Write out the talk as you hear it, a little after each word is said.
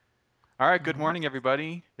All right, good morning,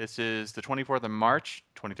 everybody. This is the 24th of March,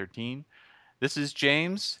 2013. This is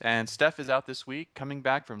James, and Steph is out this week, coming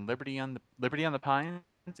back from Liberty on the Pines,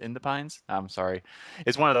 in the Pines. I'm sorry,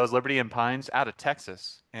 it's one of those Liberty and Pines out of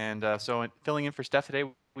Texas. And filling in for Steph today,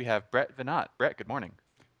 we have Brett Venat. Brett, good morning.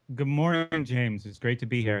 Good morning, James. It's great to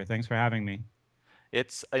be here. Thanks for having me.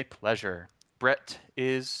 It's a pleasure. Brett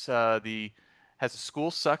is the has a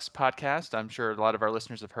School Sucks podcast. I'm sure a lot of our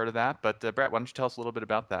listeners have heard of that. But Brett, why don't you tell us a little bit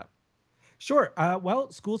about that? Sure.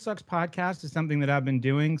 Well, School Sucks podcast is something that I've been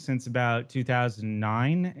doing since about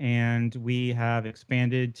 2009, and we have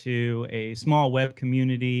expanded to a small web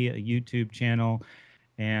community, a YouTube channel,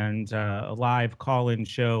 and a live call-in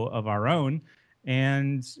show of our own.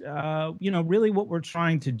 And really, what we're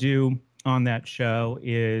trying to do on that show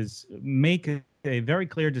is make a very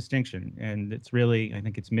clear distinction, and it's really, I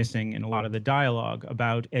think, it's missing in a lot of the dialogue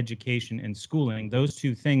about education and schooling. Those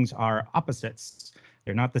two things are opposites.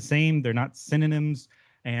 They're not the same. They're not synonyms.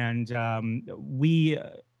 And we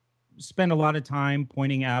spend a lot of time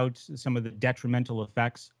pointing out some of the detrimental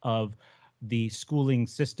effects of the schooling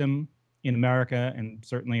system in America and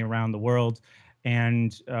certainly around the world.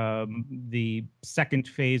 And the second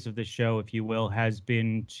phase of the show, if you will, has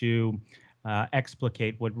been to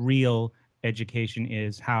explicate what real education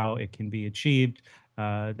is, how it can be achieved,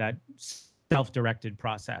 that self-directed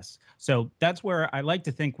process. So that's where I like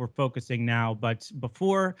to think we're focusing now. But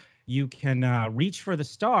before you can reach for the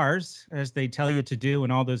stars, as they tell you to do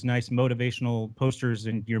in all those nice motivational posters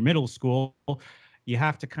in your middle school, you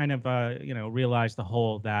have to kind of, realize the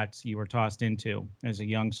hole that you were tossed into as a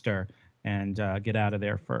youngster and get out of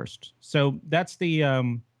there first. So that's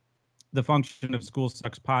the function of School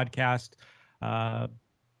Sucks podcast. Uh,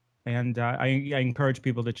 and I encourage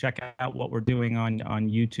people to check out what we're doing on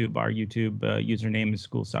YouTube. Our YouTube username is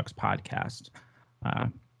School Sucks Podcast. Uh,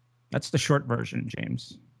 that's the short version,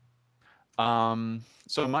 James.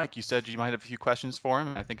 So Mike, you said you might have a few questions for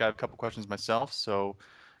him. I think I have a couple questions myself. So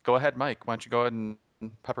go ahead, Mike. Why don't you go ahead and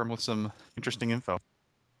pepper him with some interesting info?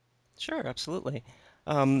 Sure, absolutely.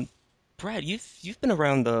 Um, Brad, you've been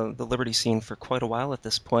around the Liberty scene for quite a while at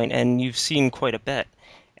this point, and you've seen quite a bit.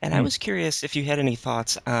 And I Hmm. was curious if you had any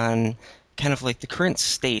thoughts on kind of like the current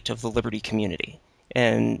state of the Liberty community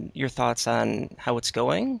and your thoughts on how it's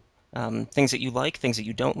going, things that you like, things that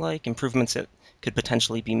you don't like, improvements that could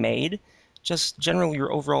potentially be made. Just generally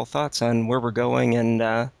your overall thoughts on where we're going and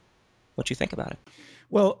what you think about it.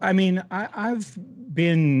 Well, I mean, I've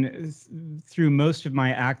been through most of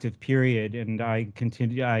my active period, and I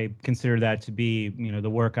consider that to be, the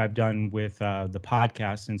work I've done with the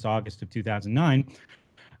podcast since August of 2009.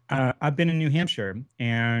 I've been in New Hampshire,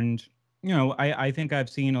 and I think I've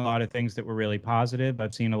seen a lot of things that were really positive.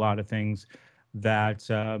 I've seen a lot of things that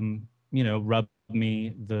rubbed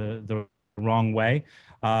me the wrong way.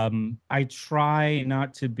 I try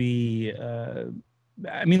not to be.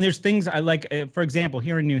 I mean, there's things I like. For example,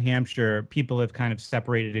 here in New Hampshire, people have kind of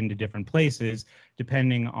separated into different places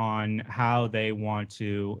depending on how they want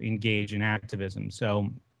to engage in activism.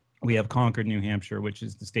 So we have Concord, New Hampshire, which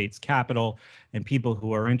is the state's capital, and people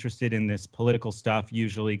who are interested in this political stuff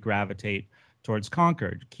usually gravitate towards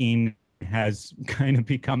Concord. Keene has kind of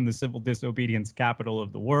become the civil disobedience capital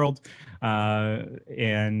of the world,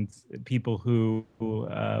 and people who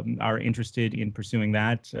are interested in pursuing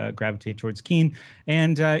that gravitate towards Keene,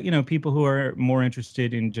 and people who are more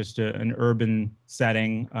interested in just an urban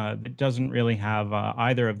setting that doesn't really have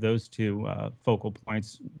either of those two focal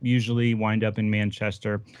points usually wind up in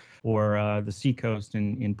Manchester or the seacoast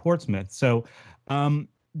in Portsmouth. So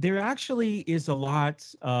there actually is a lot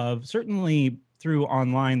of, certainly through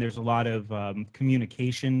online, there's a lot of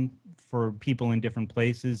communication for people in different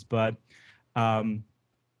places, but um,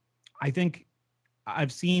 I think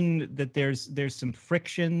I've seen that there's some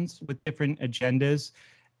frictions with different agendas,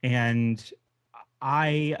 and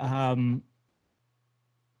I um,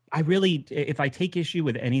 I really, if I take issue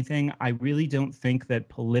with anything, I really don't think that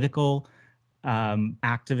political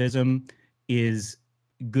activism is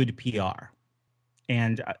good PR.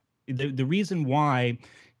 And the reason why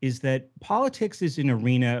is that politics is an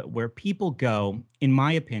arena where people go, in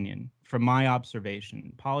my opinion, from my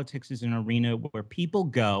observation, politics is an arena where people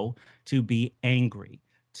go to be angry,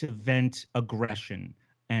 to vent aggression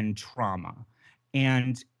and trauma.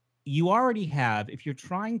 And you already have, if you're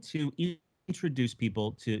trying to introduce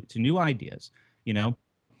people to new ideas, you know,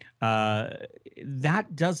 uh,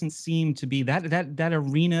 that doesn't seem to be that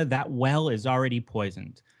arena, that well is already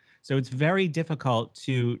poisoned. So it's very difficult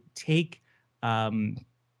to take um,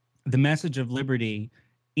 the message of liberty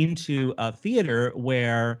into a theater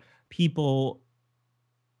where people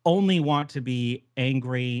only want to be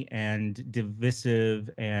angry and divisive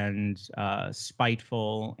and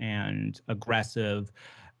spiteful and aggressive.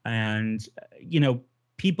 And,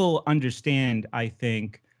 people understand, I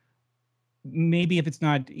think, maybe if it's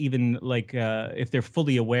not even like if they're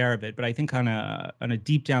fully aware of it, but I think on a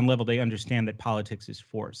deep down level they understand that politics is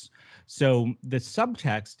force. So the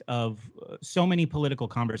subtext of so many political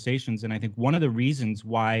conversations, and I think one of the reasons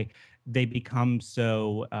why they become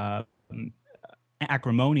so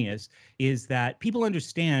acrimonious, is that people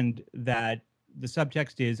understand that the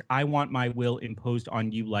subtext is, I want my will imposed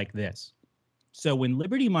on you like this. So when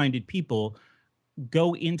liberty-minded people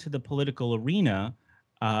go into the political arena,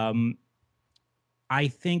 um, I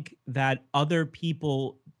think that other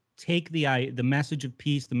people take the message of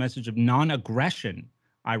peace, the message of non-aggression,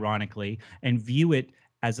 ironically, and view it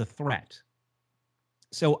as a threat.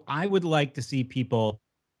 So I would like to see people,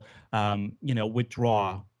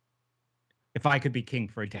 withdraw. If I could be king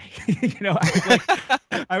for a day,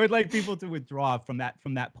 I would like people to withdraw from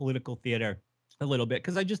that political theater a little bit,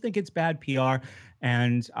 because I just think it's bad PR,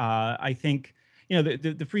 and I think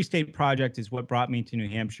the Free State Project is what brought me to New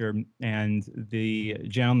Hampshire, and the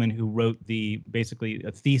gentleman who wrote basically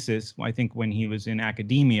a thesis, I think when he was in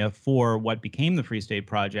academia, for what became the Free State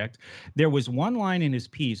Project, there was one line in his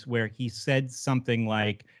piece where he said something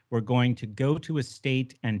like, "We're going to go to a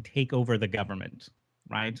state and take over the government."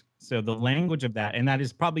 Right? So the language of that, and that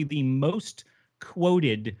is probably the most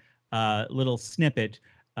quoted little snippet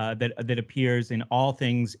that appears in all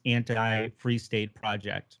things anti-Free State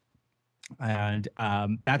Project. And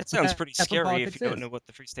That sounds pretty that's what scary if politics you don't is. know what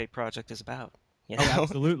the Free State Project is about. You Oh, know,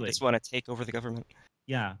 absolutely. just want to take over the government.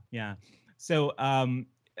 Yeah, yeah. So,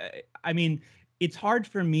 I mean, it's hard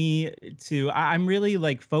for me to. I'm really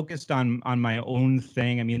like focused on my own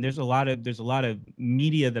thing. I mean, there's a lot of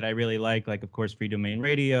media that I really like of course Free Domain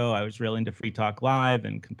Radio. I was real into Free Talk Live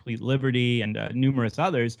and Complete Liberty and numerous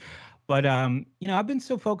others. But I've been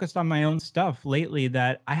so focused on my own stuff lately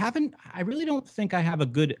that I really don't think I have a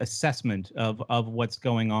good assessment of what's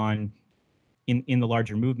going on in the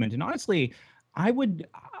larger movement. And honestly, I would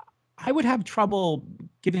I would have trouble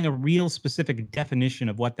giving a real specific definition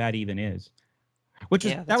of what that even is.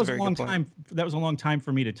 Yeah, That that's a was a very good long point. time. That was a long time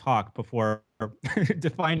for me to talk before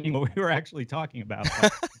defining what we were actually talking about.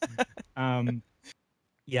 Um,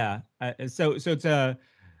 yeah. So it's a.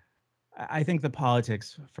 I think the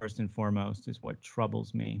politics first and foremost is what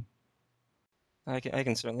troubles me. I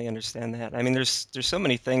can certainly understand that. I mean, there's so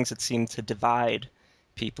many things that seem to divide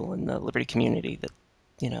people in the liberty community that,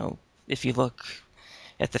 you know, if you look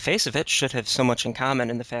at the face of it, should have so much in common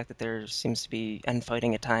in the fact that there seems to be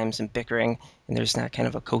infighting at times and bickering, and there's not kind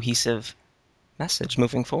of a cohesive message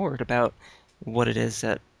moving forward about what it is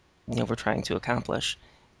that, you know, we're trying to accomplish.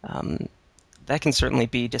 Um, that can certainly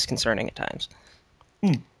be disconcerting at times.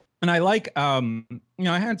 Hmm. And I like, I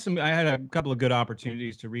had a couple of good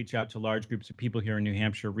opportunities to reach out to large groups of people here in New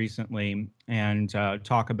Hampshire recently and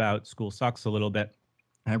talk about school sucks a little bit.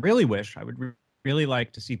 I really wish I would really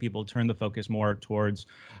like to see people turn the focus more towards,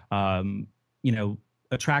 um, you know,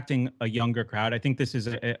 attracting a younger crowd. I think this is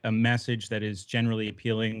a message that is generally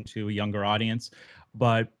appealing to a younger audience,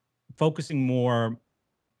 but focusing more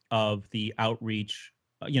of the outreach,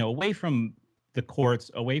 away from the courts,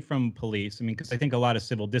 away from police. I mean, because I think a lot of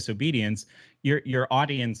civil disobedience, your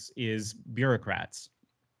audience is bureaucrats,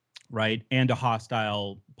 right, and a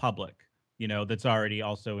hostile public, that's already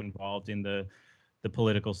also involved in the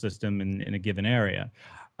political system in a given area.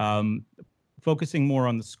 Um, Focusing more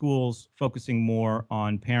on the schools, focusing more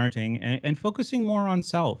on parenting, and focusing more on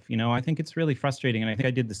self. I think it's really frustrating, and I think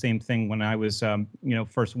I did the same thing when I was,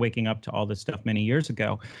 first waking up to all this stuff many years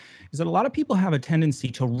ago, is that a lot of people have a tendency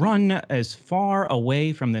to run as far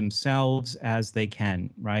away from themselves as they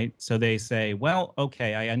can, right? So they say, well,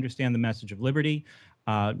 okay, I understand the message of liberty,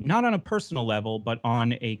 not on a personal level, but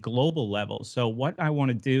on a global level. So what I want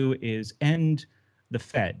to do is end the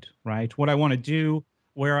Fed, right? What I want to do,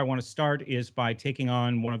 where I want to start, is by taking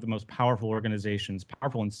on one of the most powerful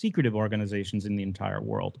and secretive organizations in the entire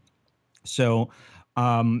world. So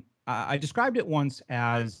I described it once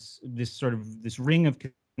as this ring of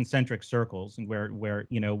concentric circles, and where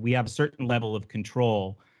we have a certain level of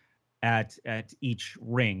control at each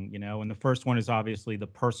ring, and the first one is obviously the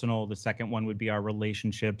personal. The second one would be our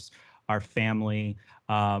relationships, our family,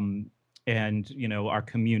 and our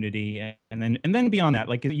community, and then beyond that,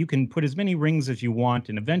 like, you can put as many rings as you want,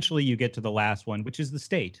 and eventually you get to the last one, which is the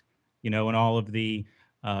state, and all of the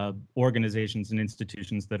organizations and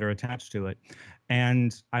institutions that are attached to it.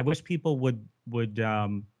 And I wish people would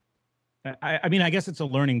I mean, I guess it's a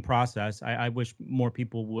learning process. I wish more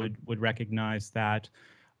people would recognize that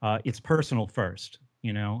it's personal first.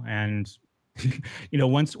 and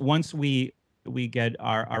once we get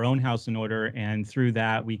our own house in order, and through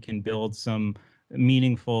that we can build some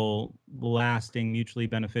meaningful, lasting, mutually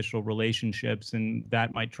beneficial relationships, and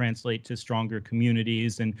that might translate to stronger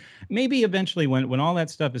communities. And maybe eventually, when all that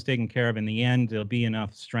stuff is taken care of, in the end, there'll be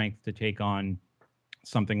enough strength to take on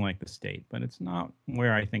something like the state. But it's not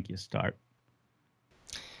where I think you start.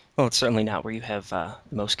 Well, it's certainly not where you have the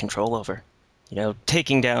most control over.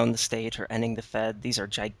 Taking down the state or ending the Fed, these are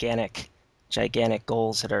gigantic, gigantic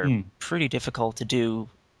goals that are pretty difficult to do,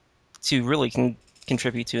 to really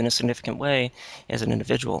contribute to in a significant way as an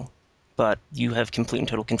individual. But you have complete and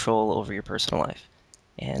total control over your personal life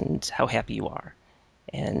and how happy you are.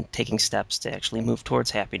 And taking steps to actually move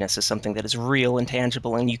towards happiness is something that is real and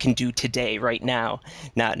tangible, and you can do today, right now,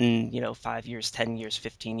 not in 5 years, 10 years,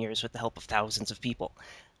 15 years, with the help of thousands of people.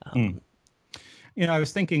 I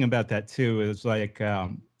was thinking about that too. It was like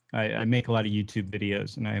I make a lot of YouTube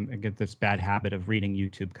videos, and I get this bad habit of reading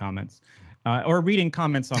YouTube comments, or reading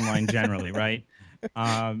comments online generally, right?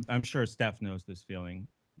 I'm sure Steph knows this feeling,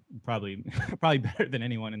 probably better than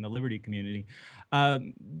anyone in the Liberty community.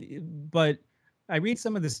 But I read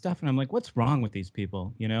some of this stuff and I'm like, what's wrong with these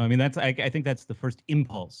people? I mean, I think that's the first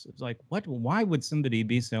impulse. It's like, why would somebody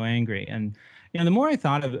be so angry? And the more I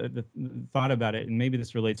thought about it, and maybe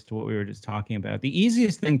this relates to what we were just talking about, the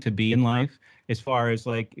easiest thing to be in life, as far as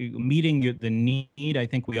like meeting the need I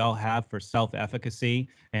think we all have for self-efficacy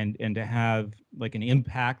and to have like an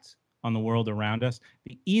impact on the world around us,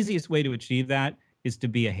 the easiest way to achieve that is to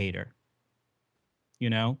be a hater.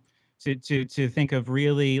 To think of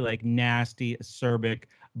really like nasty, acerbic,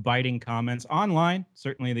 biting comments online.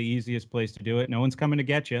 Certainly the easiest place to do it. No one's coming to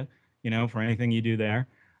get you, for anything you do there.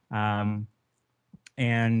 And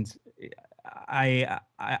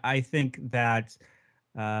I think that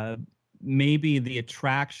maybe the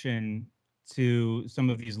attraction to some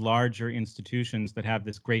of these larger institutions that have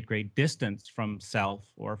this great distance from self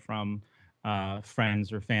or from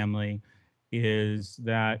friends or family is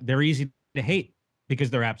that they're easy to hate, because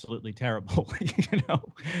they're absolutely terrible,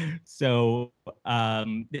 So,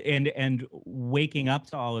 and waking up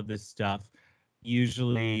to all of this stuff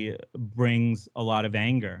usually brings a lot of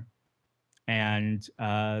anger, and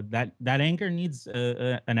that anger needs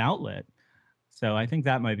an outlet. So I think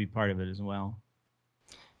that might be part of it as well.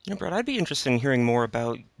 Brett, I'd be interested in hearing more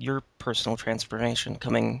about your personal transformation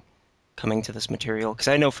coming to this material, because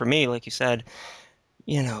I know for me, like you said,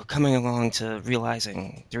 coming along to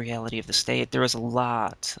realizing the reality of the state, there was a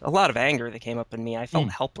lot of anger that came up in me. I felt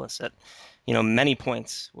helpless at, many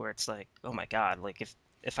points where it's like, oh my God, like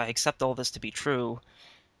if I accept all this to be true,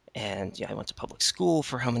 and I went to public school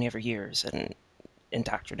for how many ever years, and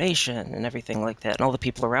indoctrination and everything like that, and all the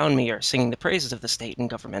people around me are singing the praises of the state and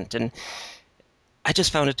government, and I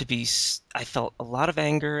just found it to be, I felt a lot of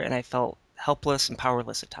anger, and I felt helpless and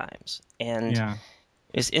powerless at times. And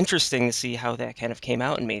it's interesting to see how that kind of came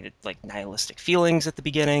out in me, like nihilistic feelings at the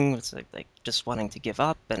beginning. It's like just wanting to give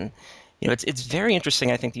up, and it's very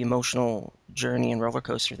interesting. I think the emotional journey and roller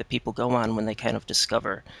coaster that people go on when they kind of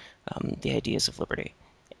discover the ideas of liberty.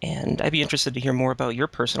 And I'd be interested to hear more about your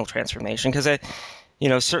personal transformation, because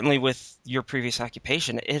certainly with your previous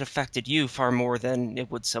occupation, it affected you far more than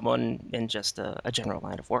it would someone in just a general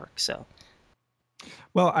line of work. So.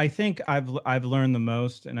 Well, I think I've learned the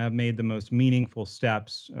most, and I've made the most meaningful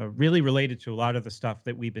steps, really related to a lot of the stuff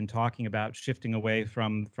that we've been talking about, shifting away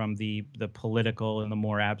from the political and the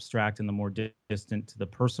more abstract and the more distant to the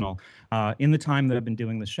personal, in the time that I've been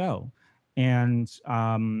doing the show. And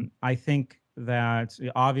I think that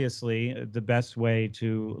obviously the best way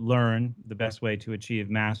to learn, the best way to achieve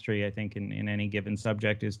mastery, I think in any given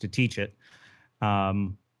subject, is to teach it.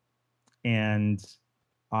 And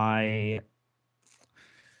I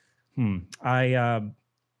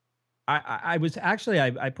was actually,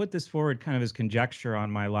 I put this forward kind of as conjecture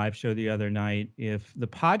on my live show the other night. If the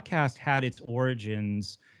podcast had its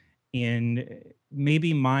origins in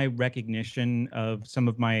maybe my recognition of some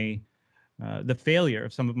of my, the failure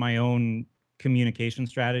of some of my own communication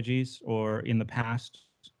strategies, or in the past,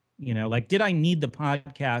 like, did I need the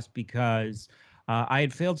podcast because I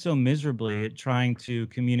had failed so miserably at trying to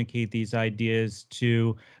communicate these ideas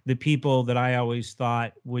to the people that I always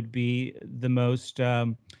thought would be the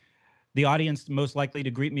audience most likely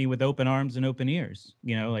to greet me with open arms and open ears,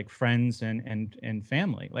 like friends and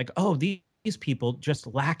family. Like, oh, these people just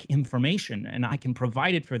lack information and I can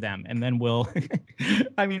provide it for them. And then we'll,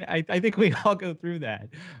 I mean, I think we all go through that.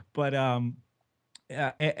 But,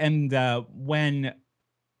 when,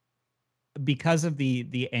 because of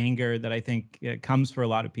the anger that I think comes for a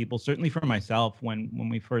lot of people, certainly for myself, when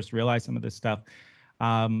we first realized some of this stuff,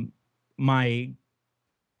 my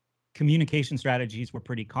communication strategies were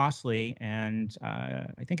pretty costly. And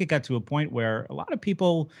I think it got to a point where a lot of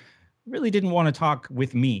people really didn't want to talk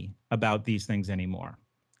with me about these things anymore.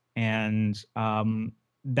 And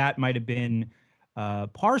that might have been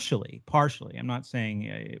partially. I'm not saying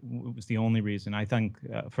it was the only reason, I think,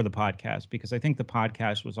 for the podcast, because I think the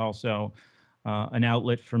podcast was also an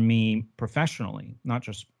outlet for me professionally, not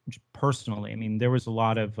just personally. I mean, there was a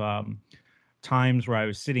lot of times where I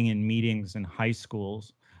was sitting in meetings in high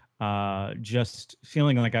schools, just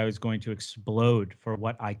feeling like I was going to explode for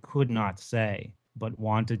what I could not say, but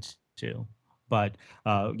wanted to. But,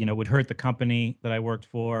 would hurt the company that I worked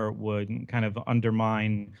for, would kind of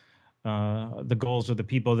undermine the goals of the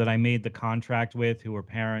people that I made the contract with, who were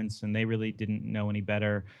parents, and they really didn't know any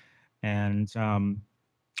better. And,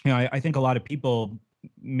 I think a lot of people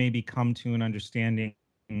maybe come to an understanding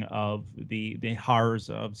of the horrors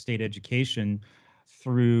of state education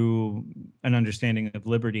through an understanding of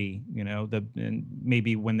liberty, and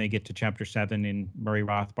maybe when they get to chapter 7 in Murray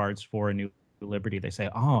Rothbard's For a New Liberty, they say,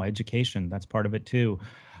 oh, education, that's part of it too.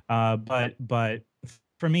 But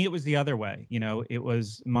for me, it was the other way. It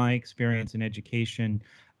was my experience in education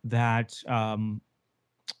that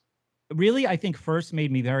really, I think, first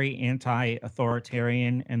made me very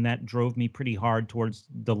anti-authoritarian, and that drove me pretty hard towards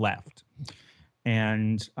the left.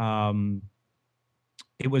 And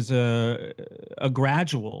it was a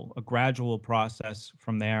gradual process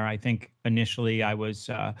from there. I think initially I was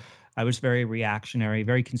very reactionary,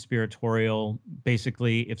 very conspiratorial.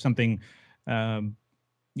 Basically, if something, I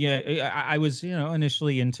was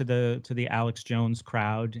initially into the Alex Jones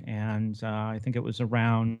crowd, and I think it was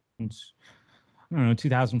around, I don't know,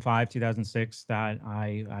 2005, 2006 that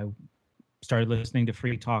I started listening to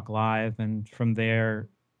Free Talk Live, and from there,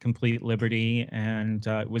 Complete Liberty, and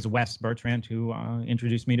it was Wes Bertrand who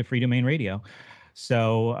introduced me to Free Domain Radio.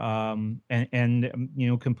 So,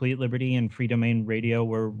 Complete Liberty and Free Domain Radio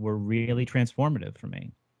were really transformative for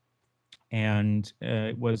me. And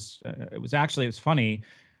it was funny.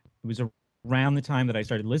 It was around the time that I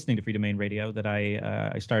started listening to Free Domain Radio that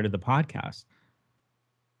I started the podcast.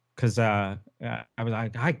 Because I was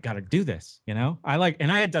like, I got to do this, and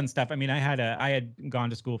I had done stuff. I mean, I had gone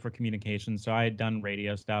to school for communication, so I had done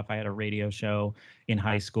radio stuff. I had a radio show in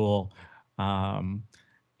high school, and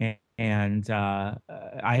I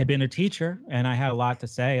had been a teacher, and I had a lot to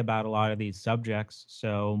say about a lot of these subjects.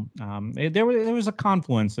 So there was a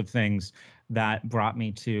confluence of things that brought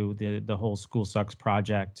me to the whole School Sucks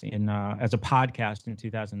project as a podcast in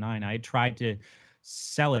 2009. I had tried to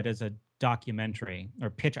sell it as a documentary,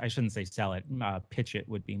 or pitch. I shouldn't say sell it. Pitch it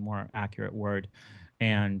would be more accurate word.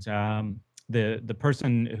 And the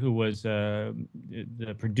person who was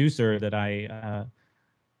the producer that I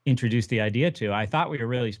introduced the idea to, I thought we were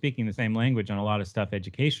really speaking the same language on a lot of stuff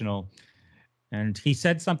educational. And he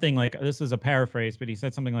said something like, this is a paraphrase, but he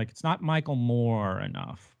said something like, "It's not Michael Moore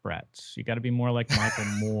enough, Brett. You got to be more like Michael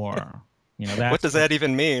Moore." What does that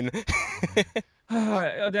even mean?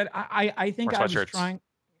 That I think I was trying.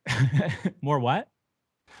 More what?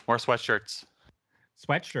 More sweatshirts.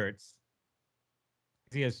 Sweatshirts.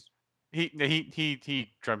 He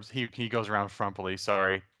goes around frumpily.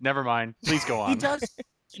 Sorry, never mind. Please go on. He does.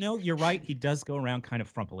 You're right. He does go around kind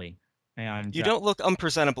of frumpily. And you don't look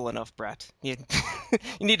unpresentable enough, Brett. You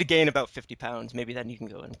need to gain about 50 pounds. Maybe then you can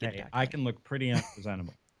go and get back. I can look pretty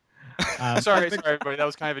unpresentable. Sorry, everybody. That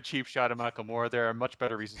was kind of a cheap shot at Michael Moore. There are much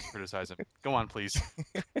better reasons to criticize him. Go on, please.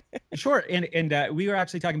 Sure, and we were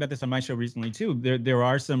actually talking about this on my show recently too. There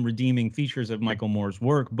are some redeeming features of Michael Moore's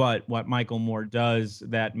work, but what Michael Moore does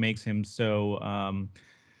that makes him so,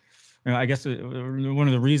 I guess one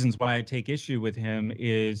of the reasons why I take issue with him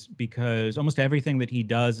is because almost everything that he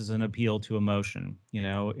does is an appeal to emotion.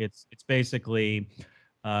 It's basically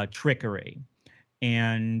trickery,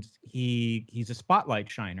 and he's a spotlight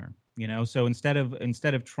shiner. So instead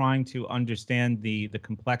of trying to understand the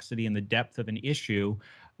complexity and the depth of an issue,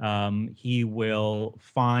 he will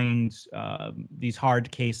find these hard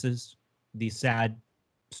cases, these sad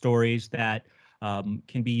stories that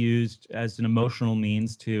can be used as an emotional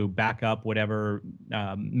means to back up whatever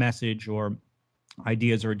message or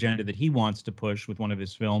ideas or agenda that he wants to push with one of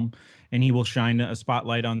his film, and he will shine a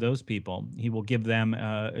spotlight on those people. He will give them,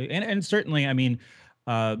 and certainly, I mean,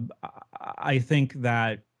 I think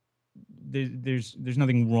that there's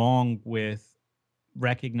nothing wrong with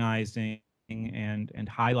recognizing and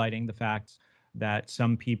highlighting the fact that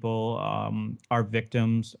some people are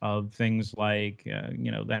victims of things like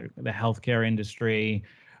the healthcare industry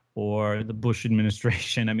or the Bush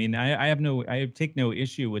administration. I mean, I take no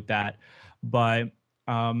issue with that, but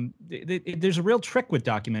there's a real trick with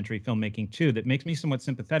documentary filmmaking too that makes me somewhat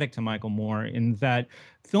sympathetic to Michael Moore, in that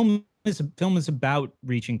film is about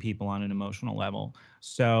reaching people on an emotional level.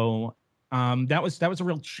 So that was a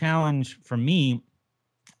real challenge for me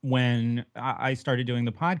when I started doing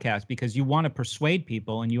the podcast, because you want to persuade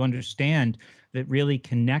people, and you understand that really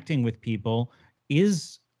connecting with people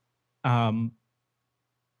is um,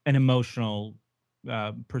 an emotional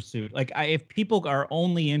pursuit. Like, if people are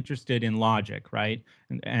only interested in logic, right,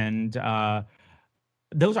 and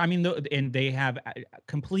those, I mean, and they have a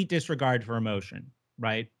complete disregard for emotion,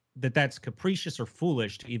 right? That's capricious or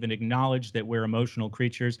foolish to even acknowledge that we're emotional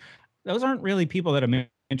creatures. Those aren't really people that I'm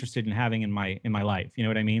interested in having in my life. You know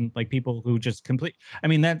what I mean? Like, people who just complete. I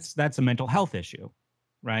mean, that's a mental health issue,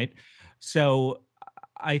 right? So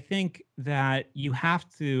I think that you have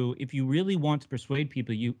to, if you really want to persuade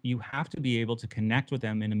people, you have to be able to connect with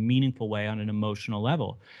them in a meaningful way on an emotional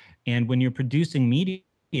level. And when you're producing media,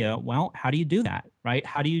 well, how do you do that, right?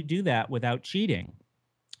 How do you do that without cheating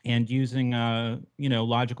and using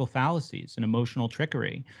logical fallacies and emotional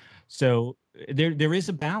trickery? So there is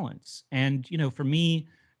a balance. And for me,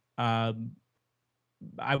 um,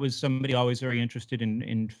 I was somebody always very interested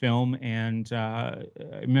in film, and I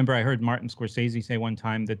remember I heard Martin Scorsese say one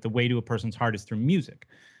time that the way to a person's heart is through music,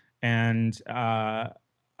 and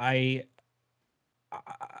I.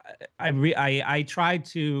 I tried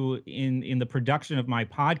to, in the production of my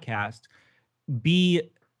podcast, be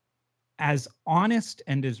as honest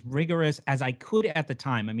and as rigorous as I could at the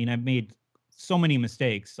time. I mean, I've made so many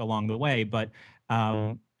mistakes along the way, but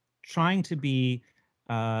trying to be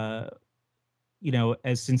uh,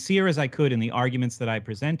 as sincere as I could in the arguments that I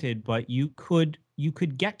presented, but you could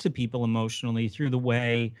get to people emotionally through the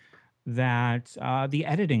way that the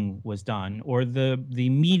editing was done, or the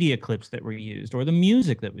media clips that were used, or the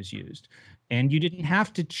music that was used, and you didn't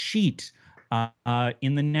have to cheat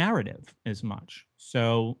in the narrative as much.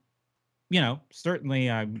 So, certainly,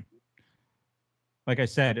 like I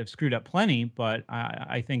said, I've screwed up plenty, but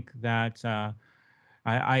I think that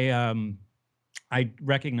I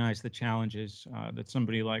recognize the challenges that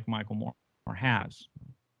somebody like Michael Moore has.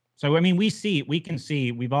 So, I mean, we've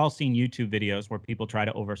all seen YouTube videos where people try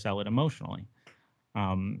to oversell it emotionally.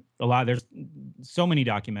 There's so many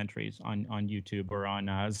documentaries on YouTube, or on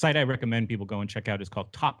a site I recommend people go and check out is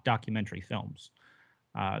called Top Documentary Films.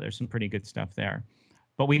 There's some pretty good stuff there,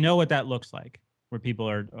 but we know what that looks like, where people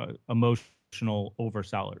are emotional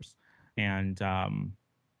oversellers, and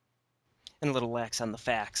And a little lax on the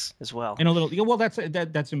facts as well. and a little, well, that's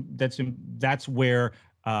where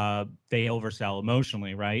they oversell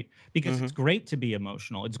emotionally, right? Because it's great to be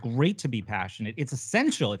emotional, it's great to be passionate, it's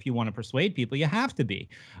essential. If you want to persuade people, you have to be.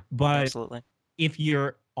 But Absolutely. if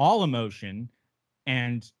you're all emotion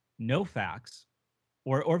and no facts,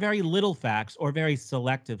 or very little facts, or very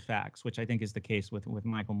selective facts, which I think is the case with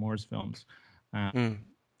Michael Moore's films, then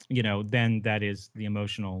that is the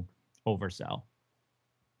emotional oversell.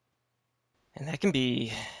 And that can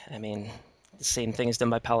be, I mean, the same thing is done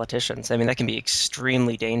by politicians. I mean, that can be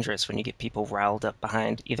extremely dangerous when you get people riled up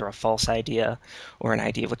behind either a false idea or an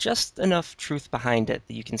idea with just enough truth behind it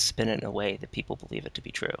that you can spin it in a way that people believe it to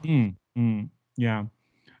be true. Yeah.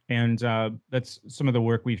 And that's some of the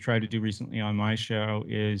work we've tried to do recently on my show,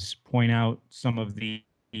 is point out some of the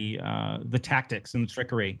tactics and the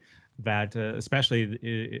trickery that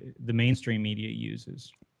especially the mainstream media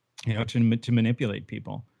uses, to manipulate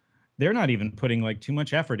people. They're not even putting like too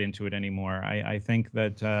much effort into it anymore. I think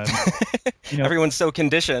that everyone's so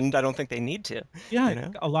conditioned. I don't think they need to. Yeah,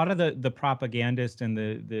 a lot of the propagandists and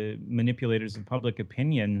the manipulators of public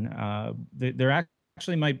opinion, there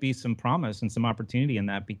actually might be some promise and some opportunity in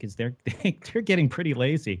that, because they're getting pretty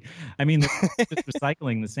lazy. I mean, they're just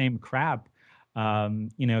recycling the same crap.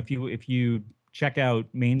 If you check out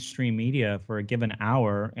mainstream media for a given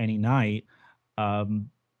hour any night.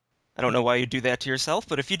 I don't know why you do that to yourself,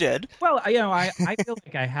 but if you did. Well, I feel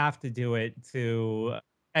like I have to do it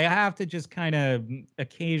I have to just kind of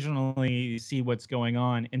occasionally see what's going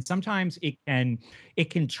on. And sometimes it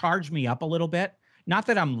can charge me up a little bit. Not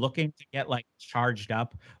that I'm looking to get like charged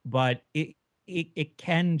up, but it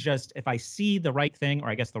can just, if I see the right thing, or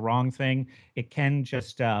I guess the wrong thing, it can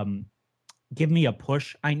just give me a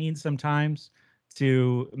push I need sometimes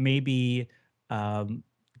to maybe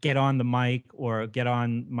get on the mic or get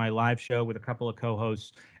on my live show with a couple of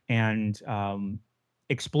co-hosts and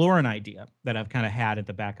explore an idea that I've kind of had at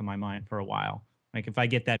the back of my mind for a while. Like, if I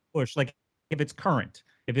get that push, like if it's current,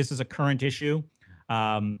 if this is a current issue,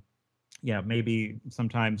 maybe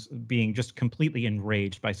sometimes being just completely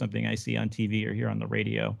enraged by something I see on TV or hear on the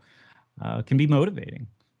radio can be motivating.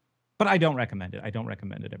 But I don't recommend it. I don't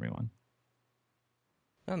recommend it, everyone.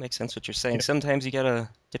 That makes sense what you're saying. Yeah. Sometimes you gotta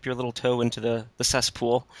dip your little toe into the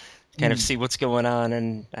cesspool, kind of see what's going on.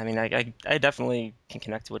 And I mean, I definitely can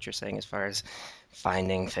connect to what you're saying as far as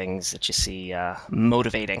finding things that you see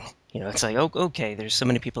motivating. It's like, oh, okay, there's so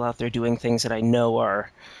many people out there doing things that I know are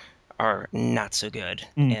not so good,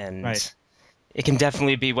 Right. and it can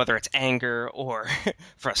definitely be whether it's anger or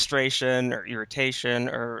frustration or irritation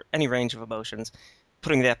or any range of emotions,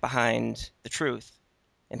 putting that behind the truth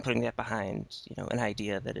and putting that behind, an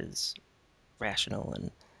idea that is rational and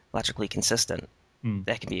logically consistent. Mm.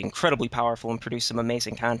 That can be incredibly powerful and produce some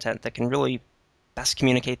amazing content that can really best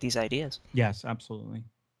communicate these ideas. Yes, absolutely.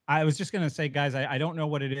 I was just going to say, guys, I don't know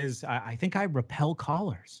what it is. I think I repel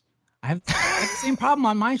callers. I have the same problem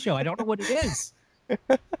on my show. I don't know what it is.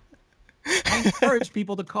 I encourage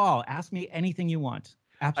people to call. Ask me anything you want.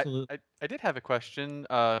 Absolutely. I did have a question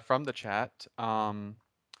from the chat.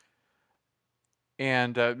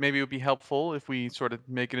 And maybe it would be helpful if we sort of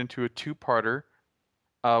make it into a two-parter.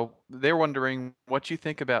 They're wondering what you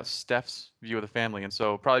think about Steph's view of the family, and so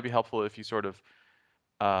it'd probably be helpful if you sort of,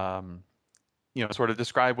 sort of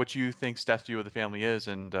describe what you think Steph's view of the family is,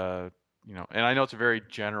 and and I know it's a very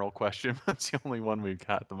general question, but it's the only one we've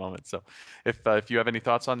got at the moment. So, if you have any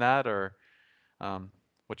thoughts on that or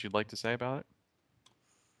what you'd like to say about it.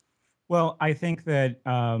 Well, I think that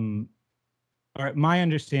all right, my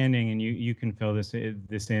understanding, and you can fill this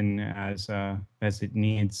in as it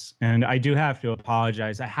needs. And I do have to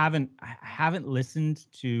apologize. I haven't listened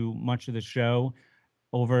to much of the show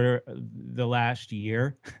over the last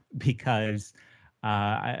year because,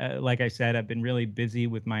 like I said, I've been really busy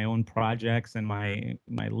with my own projects, and my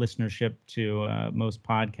listenership to most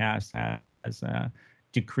podcasts has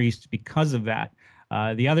decreased because of that.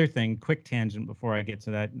 The other thing, quick tangent before I get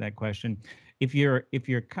to that question. If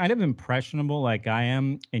you're kind of impressionable like I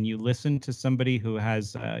am, and you listen to somebody who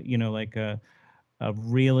has like a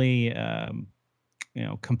really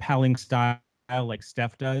compelling style like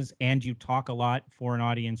Steph does, and you talk a lot for an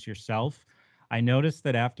audience yourself, I noticed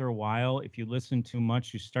that after a while, if you listen too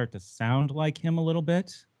much, you start to sound like him a little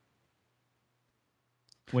bit,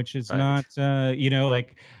 which is Right. not,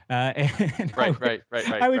 like, and Right.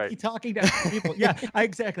 I would be talking to other people. Yeah,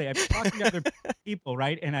 exactly. I'd be talking to other people,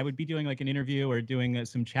 right? And I would be doing like an interview or doing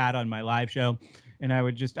some chat on my live show, and I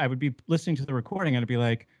would be listening to the recording, and I'd be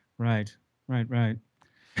like, right. Like, where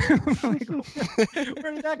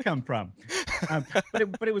did that come from?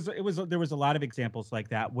 But it was there was a lot of examples like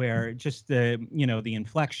that where just the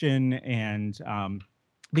inflection and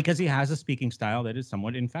because he has a speaking style that is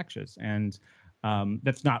somewhat infectious, and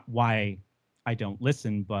that's not why I don't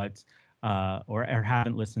listen, but or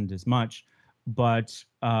haven't listened as much. But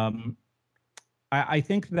I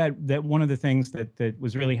think that one of the things that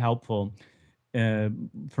was really helpful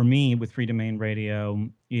for me with Free Domain Radio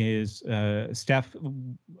is Steph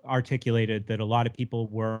articulated that a lot of people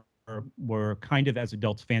were kind of as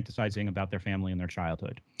adults fantasizing about their family and their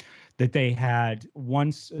childhood, that they had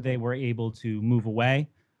once they were able to move away,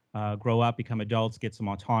 grow up, become adults, get some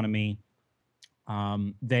autonomy.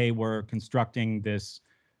 They were constructing this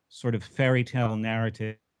sort of fairy tale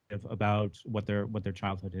narrative about what their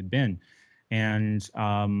childhood had been. And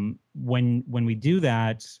when we do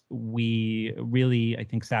that, we really, I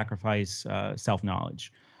think, sacrifice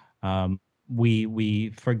self-knowledge. We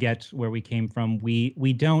forget where we came from. We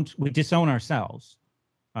disown ourselves.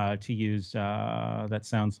 To use that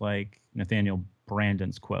sounds like Nathaniel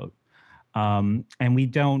Brandon's quote. And we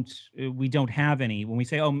don't have any. When we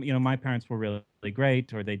say, oh, my parents were really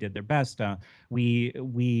great, or they did their best,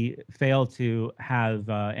 we fail to have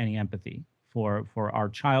any empathy for our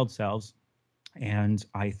child selves. And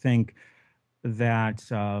I think that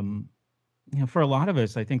for a lot of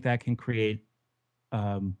us, I think that can create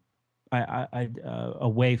a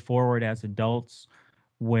way forward as adults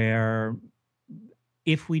where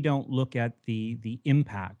if we don't look at the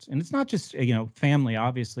impact, and it's not just family.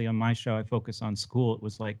 Obviously, on my show, I focus on school. It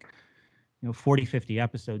was like 40, 50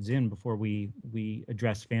 episodes in before we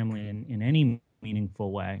address family in any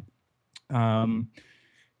meaningful way.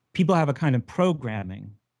 People have a kind of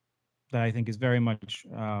programming that I think is very much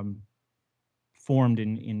formed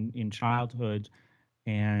in childhood,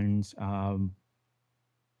 and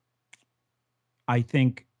I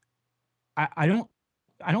think I don't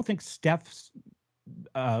think Steph's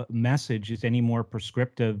message is any more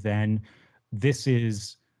prescriptive than this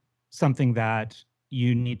is something that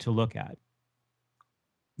you need to look at.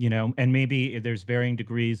 And maybe there's varying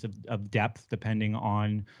degrees of depth depending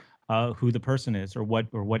on who the person is or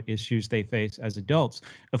what issues they face as adults.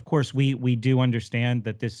 Of course, we do understand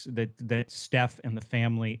that that Steph and the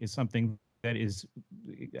family is something that is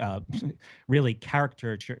really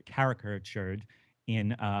caricatured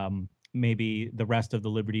in maybe the rest of the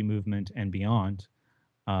liberty movement and beyond.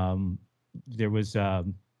 There was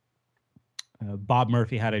Bob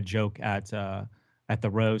Murphy had a joke at the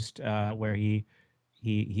roast where he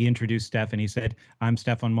introduced Steph and he said, "I'm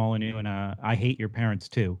Stefan Molyneux and I hate your parents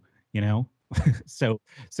too." You know, so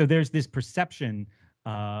there's this perception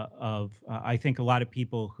of I think a lot of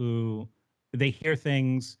people who they hear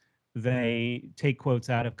things, they take quotes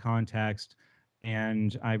out of context,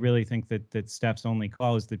 and I really think that Steph's only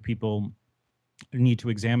call is that people need to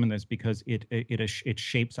examine this because it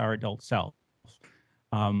shapes our adult self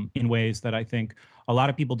in ways that I think a lot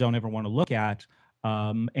of people don't ever want to look at.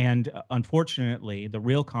 And unfortunately, the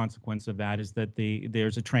real consequence of that is that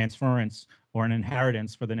there's a transference or an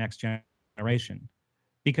inheritance for the next generation,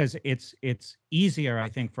 because it's easier, I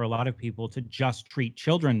think, for a lot of people to just treat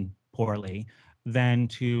children poorly than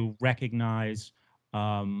to recognize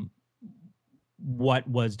what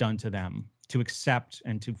was done to them, to accept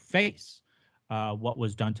and to face what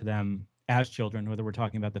was done to them as children, whether we're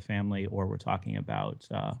talking about the family or we're talking about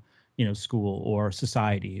school or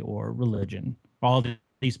society or religion, all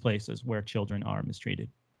these places where children are mistreated.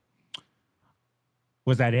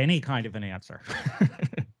 Was that any kind of an answer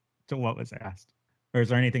to what was asked? Or is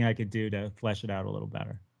there anything I could do to flesh it out a little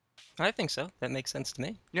better? I think so. That makes sense to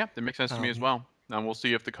me. Yeah, that makes sense to me as well. We'll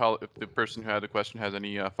see if the person who had the question has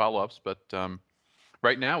any follow-ups. But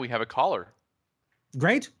right now we have a caller.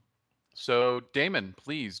 Great. So Damon,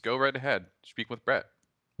 please go right ahead. Speak with Brett.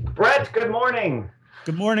 Brett, good morning.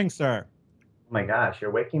 Good morning, sir. Oh my gosh,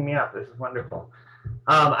 you're waking me up. This is wonderful.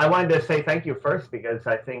 I wanted to say thank you first because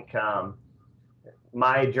I think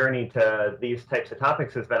my journey to these types of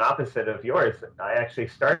topics has been opposite of yours. I actually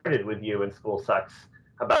started with you in School Sucks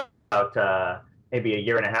about maybe a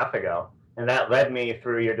year and a half ago. And that led me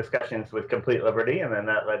through your discussions with Complete Liberty, and then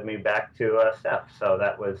that led me back to Steph. So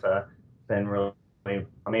that was been really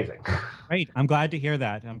amazing. Great. I'm glad to hear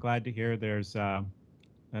that. I'm glad to hear there's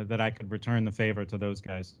that I could return the favor to those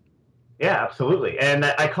guys. Yeah, absolutely. And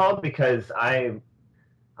I called because I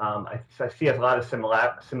see a lot of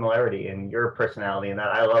similarity in your personality, and that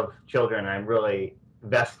I love children. I'm really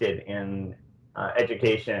vested in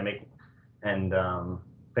education and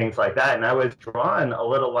things like that. And I was drawn a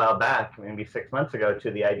little while back, maybe 6 months ago,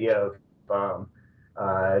 to the idea of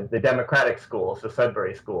the democratic schools, the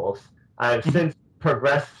Sudbury schools. I've since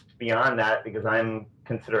progressed beyond that because I'm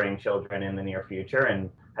considering children in the near future, and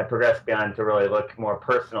I progressed beyond to really look more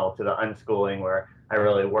personal to the unschooling, where I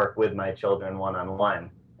really work with my children one-on-one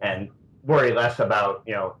and worry less about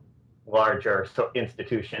larger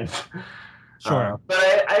institutions. Sure. But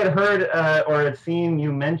I had heard or had seen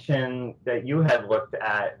you mention that you had looked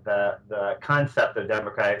at the concept of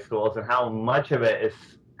democratic schools and how much of it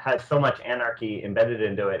has so much anarchy embedded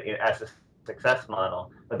into it as a success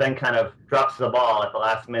model, but then kind of drops the ball at the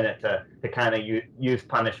last minute to kind of use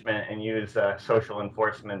punishment and use social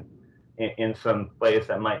enforcement in some ways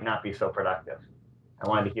that might not be so productive. I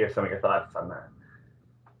wanted to hear some of your thoughts on that.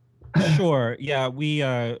 Sure. Yeah, we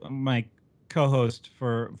my co-host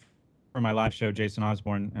for my live show, Jason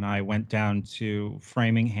Osborne, and I went down to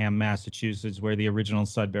Framingham, Massachusetts, where the original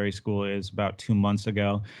Sudbury School is, about 2 months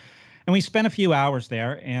ago. And we spent a few hours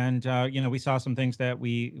there, and we saw some things that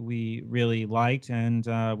we really liked, and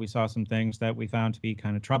we saw some things that we found to be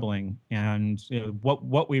kind of troubling. And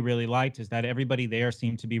what we really liked is that everybody there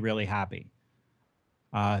seemed to be really happy.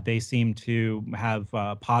 They seemed to have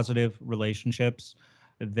positive relationships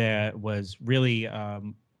that was really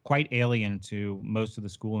quite alien to most of the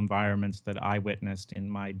school environments that I witnessed in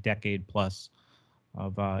my decade plus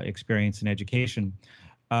of experience in education.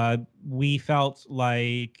 We felt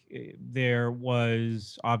like there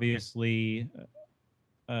was obviously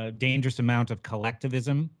a dangerous amount of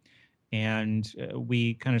collectivism, and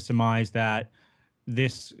we kind of surmised that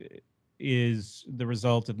this is the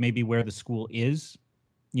result of maybe where the school is.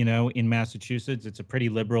 In Massachusetts, it's a pretty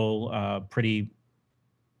liberal, pretty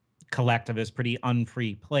collectivist, pretty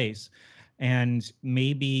unfree place, and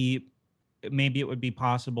maybe it would be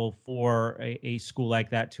possible for a school like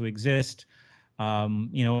that to exist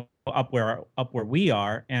up where we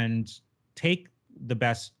are, and take the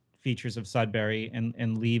best features of Sudbury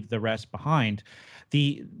and leave the rest behind.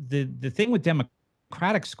 The thing with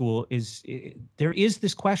democratic school is there is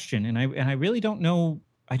this question, and I really don't know.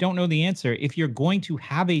 I don't know the answer. If you're going to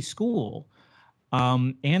have a school,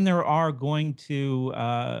 and there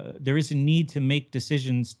is a need to make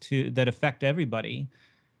decisions that affect everybody,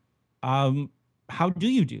 how do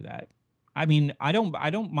you do that? I mean, I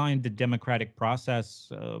don't mind the democratic process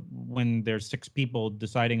when there's 6 people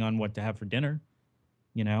deciding on what to have for dinner,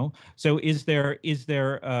 So is there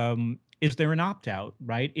is there an opt-out,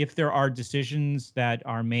 right? If there are decisions that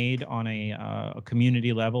are made on a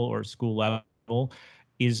community level or school level,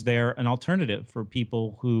 is there an alternative for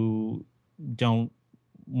people who don't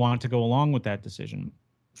want to go along with that decision?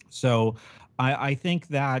 So I think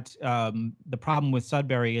that the problem with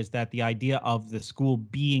Sudbury is that the idea of the school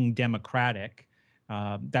being democratic,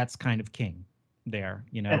 that's kind of king there.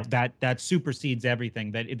 That supersedes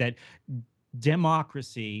everything. That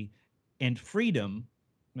democracy and freedom,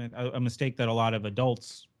 a mistake that a lot of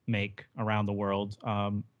adults make around the world,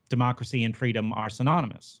 democracy and freedom are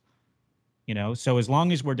synonymous. So as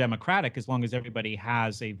long as we're democratic, as long as everybody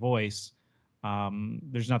has a voice,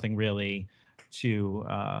 there's nothing really to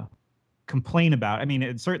complain about. I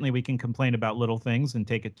mean, certainly we can complain about little things and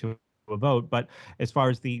take it to a vote, but as far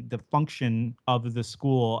as the function of the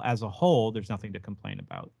school as a whole, there's nothing to complain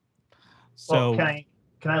about. So, well,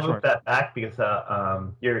 can I loop that back, because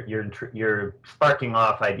you're sparking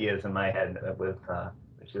off ideas in my head with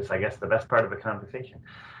which is, I guess, the best part of the conversation.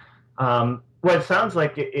 What it sounds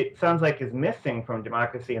like is missing from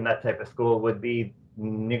democracy in that type of school would be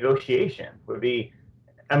negotiation.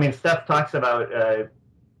 I mean, Steph talks about,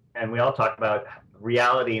 and we all talk about,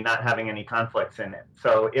 reality not having any conflicts in it.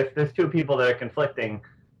 So if there's two people that are conflicting,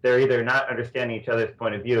 they're either not understanding each other's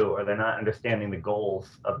point of view, or they're not understanding the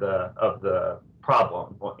goals of the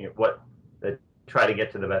problem, what try to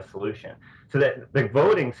get to the best solution. So that the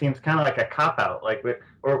voting seems kind of like a cop-out. Like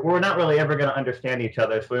we're not really ever going to understand each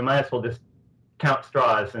other, so we might as well just count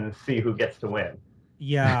straws and see who gets to win.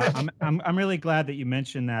 Yeah, I'm really glad that you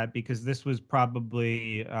mentioned that, because this was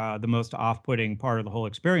probably the most off-putting part of the whole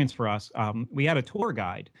experience for us. We had a tour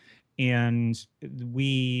guide, and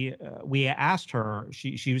we asked her.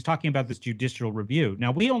 She was talking about this judicial review. Now,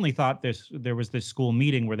 we only thought there was this school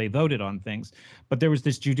meeting where they voted on things, but there was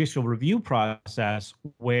this judicial review process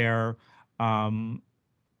where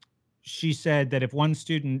she said that if one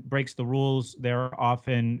student breaks the rules, they're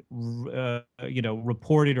often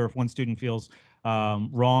reported, or if one student feels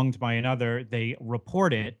wronged by another, they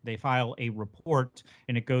report it, they file a report,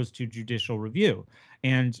 and it goes to judicial review.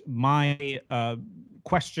 And my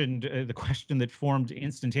the question that formed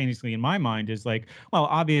instantaneously in my mind is like, well,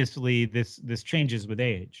 obviously this changes with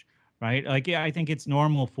age, right? Like, yeah, I think it's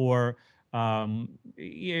normal for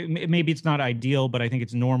maybe it's not ideal, but I think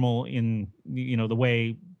it's normal in the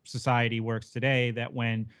way society works today, that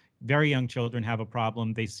when very young children have a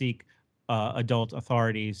problem, they seek adult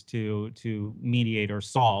authorities to mediate or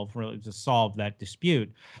solve that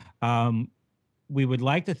dispute. We would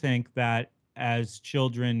like to think that as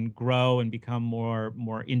children grow and become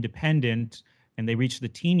more independent, and they reach the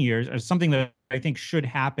teen years, as something that I think should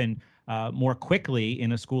happen more quickly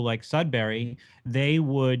in a school like Sudbury, they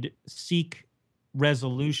would seek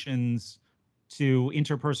resolutions to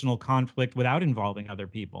interpersonal conflict without involving other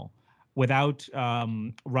people, without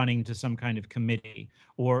running to some kind of committee,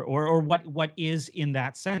 or what is in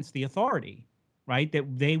that sense the authority, right? That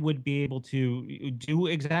they would be able to do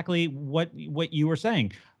exactly what you were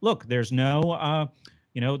saying. Look, there's no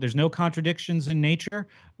there's no contradictions in nature.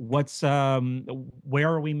 Where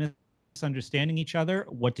are we misunderstanding each other?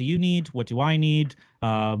 What do you need? What do I need?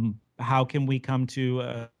 How can we come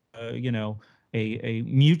to a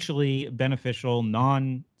mutually beneficial,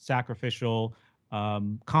 non-sacrificial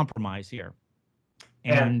compromise here?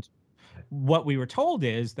 And what we were told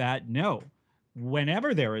is that no,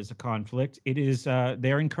 whenever there is a conflict, it is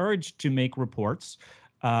they're encouraged to make reports.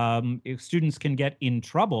 If students can get in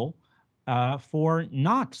trouble for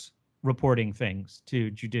not reporting things to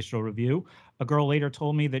judicial review. A girl later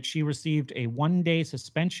told me that she received a 1-day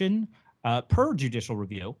suspension per judicial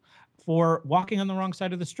review for walking on the wrong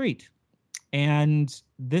side of the street. And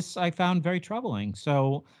this I found very troubling.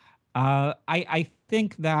 So I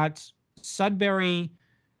think that Sudbury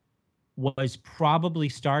was probably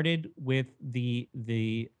started with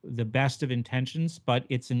the best of intentions, but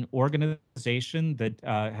it's an organization that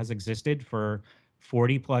has existed for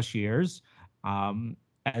 40 plus years.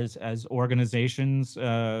 As organizations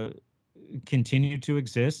continue to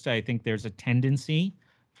exist, I think there's a tendency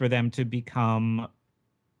for them to become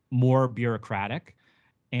more bureaucratic,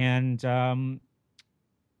 and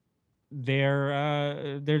there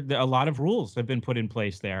a lot of rules have been put in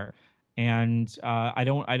place there, and I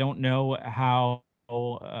don't know how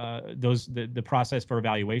the process for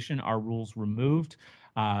evaluation are rules removed.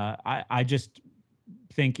 I just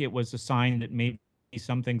think it was a sign that maybe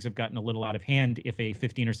some things have gotten a little out of hand if a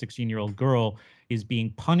 15 or 16-year-old girl is being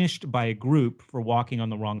punished by a group for walking on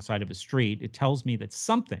the wrong side of a street. It tells me that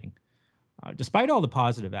something, despite all the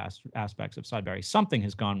positive aspects of Sudbury, something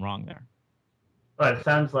has gone wrong there. Well, it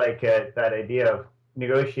sounds like that idea of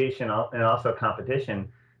negotiation and also competition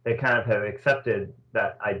they kind of have accepted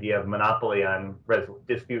that idea of monopoly on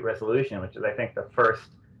dispute resolution, which is, I think, the first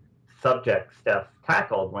subject Steph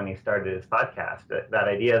tackled when he started his podcast. That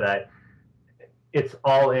idea that it's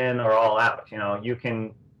all in or all out. You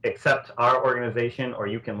can accept our organization or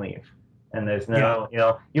you can leave. And there's no,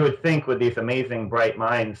 you would think with these amazing bright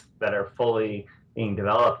minds that are fully being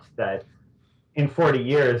developed that in 40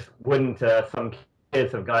 years, wouldn't some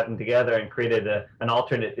kids have gotten together and created an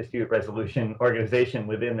alternate dispute resolution organization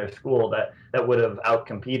within their school that would have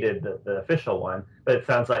outcompeted the official one? But it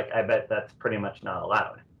sounds like, I bet that's pretty much not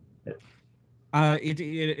allowed.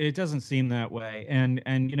 It doesn't seem that way, and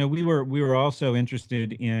we were also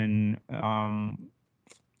interested in on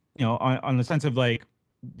the sense of like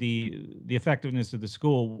the effectiveness of the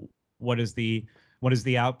school. What is the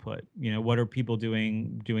output? What are people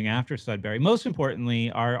doing after Sudbury? Most importantly,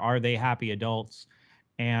 are they happy adults?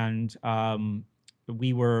 And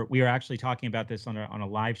we were actually talking about this on a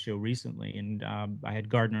live show recently, and I had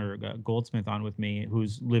Gardner Goldsmith on with me,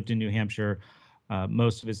 who's lived in New Hampshire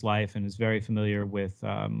most of his life and is very familiar with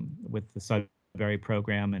the Sudbury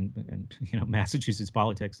program and Massachusetts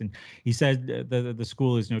politics. And he said the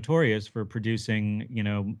school is notorious for producing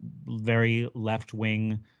very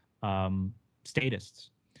left-wing statists,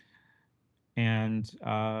 and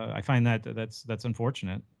I find that's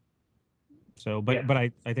unfortunate. So, but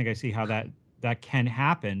I think I see how that can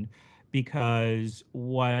happen, because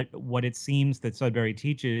what it seems that Sudbury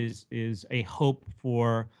teaches is a hope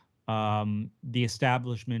for the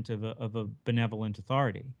establishment of a benevolent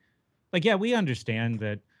authority. Like, yeah, we understand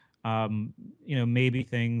that maybe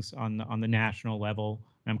things on the national level,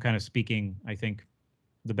 and I'm kind of speaking, I think,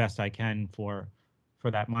 the best I can for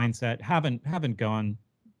that mindset, haven't gone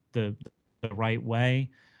the right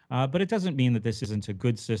way. But it doesn't mean that this isn't a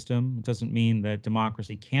good system. It doesn't mean that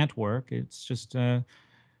democracy can't work. It's just hope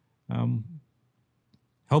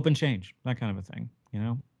and change, that kind of a thing,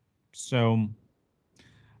 So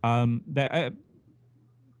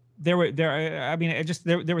there were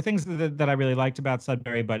things that I really liked about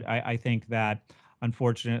Sudbury, but I think that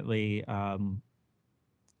unfortunately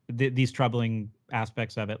these troubling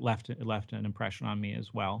aspects of it left an impression on me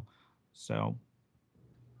as well. So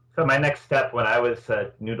my next step when I was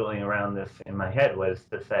noodling around this in my head was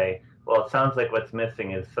to say, well, it sounds like what's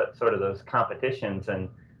missing is sort of those competitions, and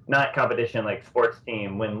not competition like sports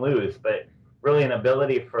team win-lose, but really an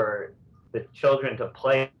ability for the children to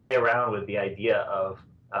play around with the idea of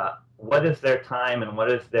what is their time and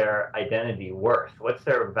what is their identity worth? What's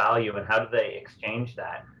their value and how do they exchange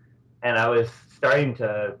that? And I was starting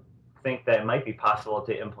to think that it might be possible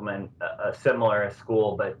to implement a similar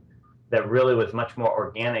school, but that really was much more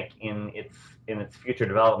organic in its future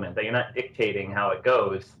development, that you're not dictating how it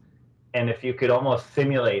goes. And if you could almost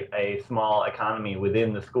simulate a small economy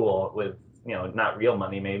within the school with, not real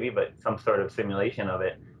money maybe, but some sort of simulation of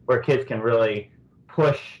it, where kids can really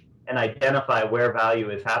push and identify where value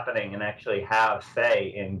is happening and actually have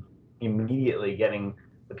say in immediately getting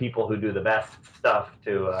the people who do the best stuff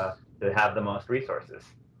to have the most resources.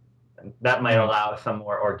 And that might allow some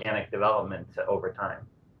more organic development over time.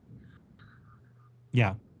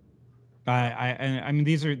 Yeah. I mean,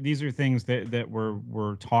 these are things that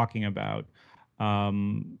we're talking about. A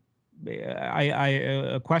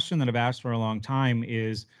question that I've asked for a long time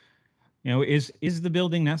is, is the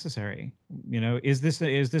building necessary? Is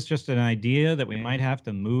this just an idea that we might have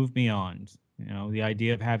to move beyond? The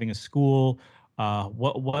idea of having a school.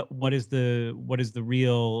 What is the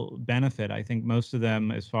real benefit? I think most of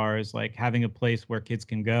them, as far as like having a place where kids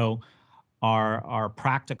can go, are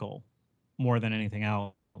practical more than anything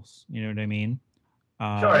else. You know what I mean?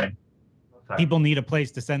 Sure. People need a place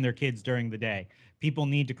to send their kids during the day. People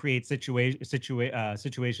need to create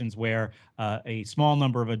situations where a small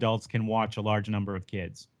number of adults can watch a large number of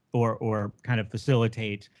kids, or kind of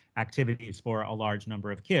facilitate activities for a large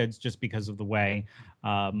number of kids, just because of the way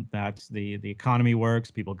that the economy works.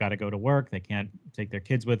 People got to go to work. They can't take their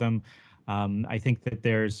kids with them. I think that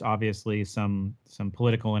there's obviously some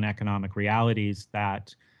political and economic realities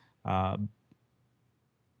that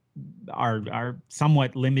are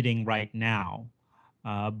somewhat limiting right now,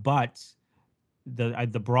 but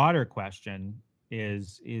the broader question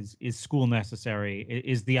is school necessary?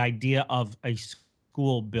 Is the idea of a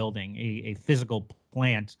school building, a physical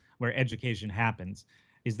plant where education happens,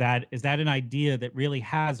 is that an idea that really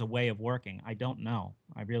has a way of working? I don't know.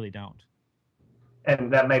 I really don't.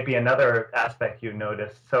 And that might be another aspect you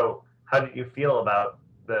noticed. So how did you feel about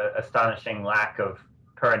the astonishing lack of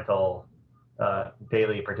parental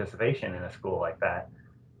daily participation in a school like that?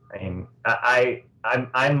 I mean,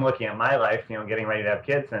 I'm looking at my life, getting ready to have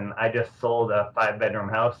kids, and I just sold a 5-bedroom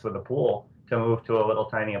house with a pool to move to a little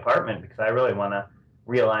tiny apartment because I really want to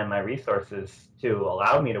realign my resources to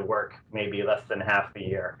allow me to work maybe less than half the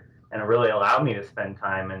year and really allow me to spend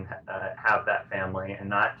time and have that family and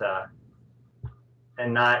not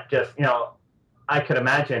just, I could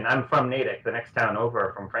imagine, I'm from Natick, the next town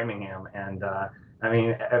over from Framingham, and I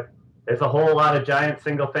mean, there's a whole lot of giant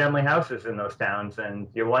single family houses in those towns, and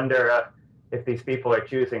you wonder if these people are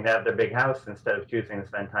choosing to have their big house instead of choosing to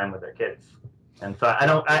spend time with their kids. And so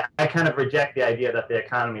I kind of reject the idea that the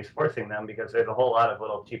economy is forcing them because there's a whole lot of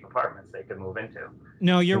little cheap apartments they could move into.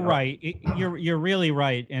 No, you're right. You're really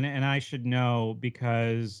right, and I should know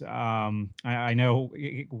because I know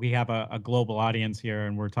we have a global audience here,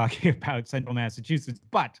 and we're talking about Central Massachusetts.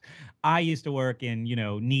 But I used to work in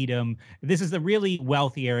Needham. This is the really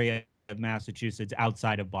wealthy area of Massachusetts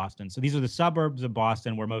outside of Boston. So these are the suburbs of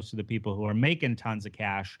Boston where most of the people who are making tons of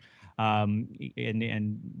cash,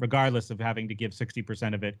 and regardless of having to give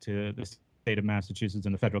 60% of it to the state of Massachusetts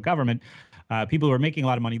and the federal government, people who are making a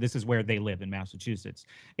lot of money, this is where they live in Massachusetts.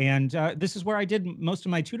 And this is where I did most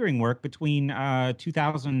of my tutoring work between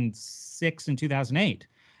 2006 and 2008.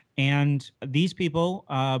 And these people,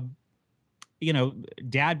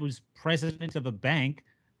 dad was president of a bank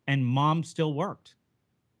and mom still worked,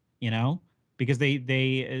 because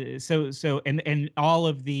and all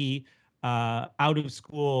of the out of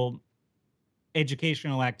school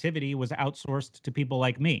educational activity was outsourced to people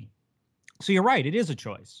like me. So you're right, it is a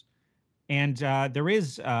choice. And there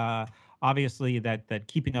is obviously that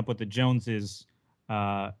keeping up with the Joneses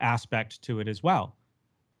aspect to it as well.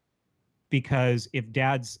 Because if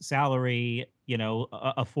dad's salary,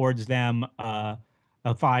 affords them a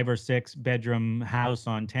 5 or 6 bedroom house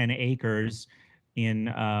on 10 acres in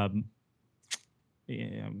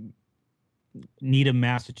Needham,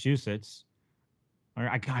 Massachusetts, or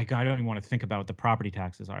I don't even want to think about what the property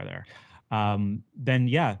taxes are there. Then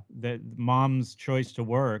yeah, the mom's choice to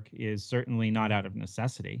work is certainly not out of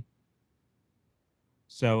necessity.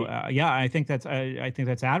 So yeah, I think that's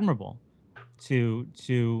admirable. I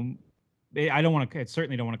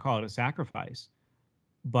certainly don't want to call it a sacrifice,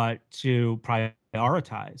 but to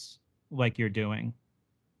prioritize like you're doing.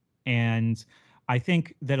 And I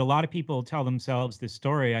think that a lot of people tell themselves this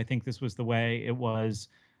story. I think this was the way it was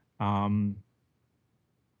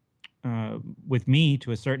with me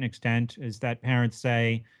to a certain extent, is that parents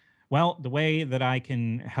say, well, the way that I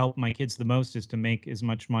can help my kids the most is to make as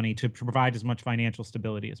much money, to provide as much financial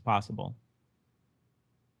stability as possible.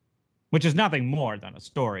 Which is nothing more than a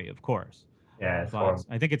story, of course. Yeah, but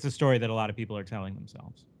I think it's a story that a lot of people are telling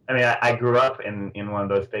themselves. I mean, I grew up in one of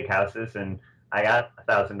those big houses, and I got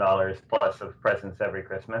 $1,000 plus of presents every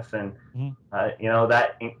Christmas, and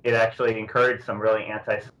that it actually encouraged some really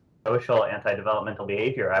anti-social, anti-developmental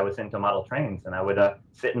behavior. I was into model trains, and I would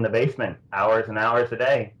sit in the basement hours and hours a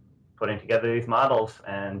day, putting together these models.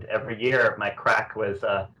 And every year, my crack was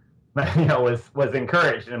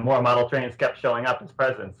encouraged, and more model trains kept showing up as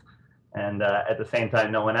presents. And at the same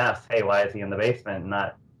time, no one asked, "Hey, why is he in the basement, and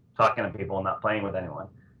not talking to people, and not playing with anyone?"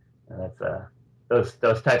 And that's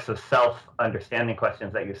those types of self-understanding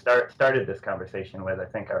questions that you started this conversation with, I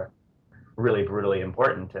think, are really brutally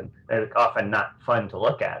important, and they're often not fun to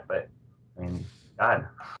look at. But I mean, God.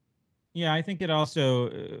 Yeah, I think it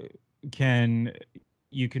also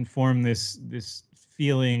you can form this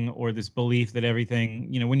feeling or this belief that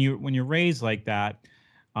everything, when you're raised like that,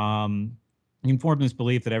 you can form this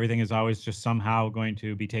belief that everything is always just somehow going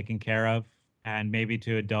to be taken care of, and maybe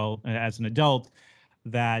as an adult,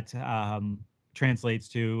 that translates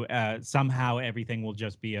to somehow everything will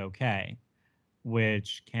just be okay,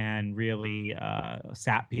 which can really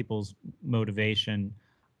sap people's motivation.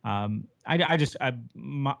 My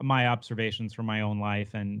observations from my own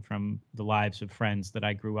life and from the lives of friends that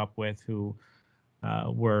I grew up with who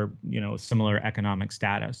were, similar economic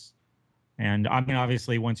status. And I mean,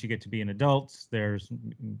 obviously, once you get to be an adult, there's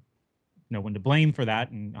no one to blame for that,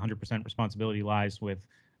 and 100% responsibility lies with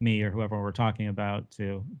me or whoever we're talking about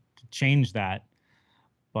to change that.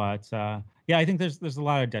 But yeah, I think there's a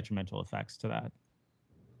lot of detrimental effects to that.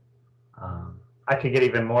 I could get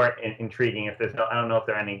even more intriguing if there's I don't know if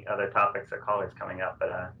there are any other topics or callers coming up,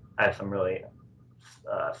 but I have some really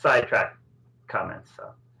sidetrack comments.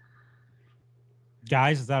 So,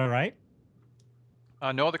 guys, is that all right?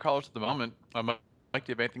 No other callers at the moment. Mike, do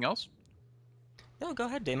you have anything else? No, go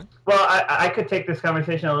ahead, Damon. Well, I could take this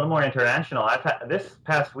conversation a little more international. This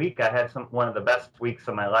past week, I had one of the best weeks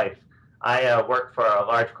of my life. I work for a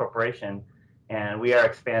large corporation, and we are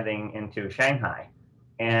expanding into Shanghai.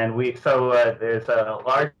 And there's a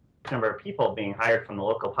large number of people being hired from the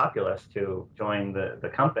local populace to join the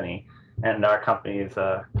company. And our company is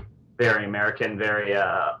very American, very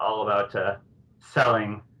all about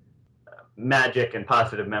selling magic and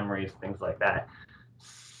positive memories, things like that.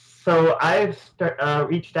 So I've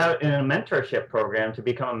reached out in a mentorship program to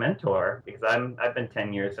become a mentor because I've been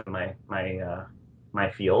 10 years in my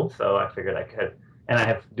field, so I figured I could, and I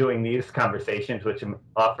have doing these conversations which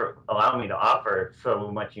allow me to offer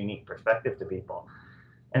so much unique perspective to people.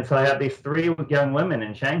 And so I have these 3 young women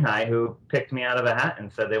in Shanghai who picked me out of a hat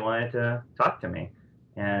and said they wanted to talk to me.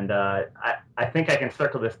 And I think I can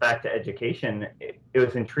circle this back to education. It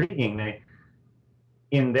was intriguing.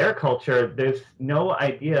 In their culture, there's no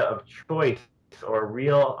idea of choice or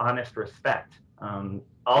real honest respect.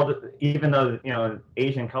 Even though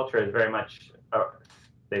Asian culture is very much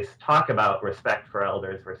they talk about respect for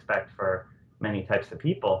elders, respect for many types of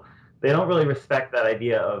people. They don't really respect that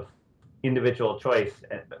idea of individual choice,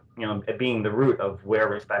 being the root of where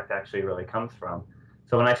respect actually really comes from.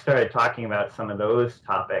 So when I started talking about some of those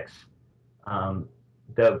topics,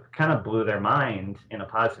 that kind of blew their mind in a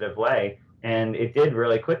positive way. And it did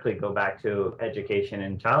really quickly go back to education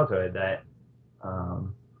in childhood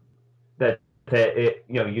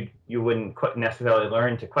you wouldn't necessarily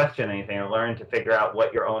learn to question anything or learn to figure out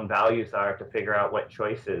what your own values are, to figure out what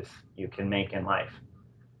choices you can make in life.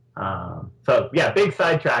 So yeah, big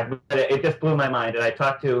sidetrack, but it just blew my mind. And I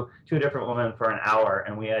talked to 2 different women for an hour,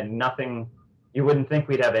 and we had nothing. You wouldn't think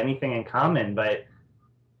we'd have anything in common, but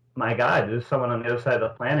my God, there's someone on the other side of the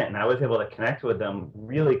planet, and I was able to connect with them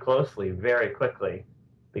really closely, very quickly,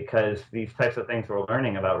 because these types of things we're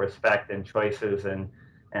learning about respect and choices and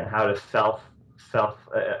how to self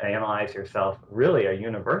analyze yourself really are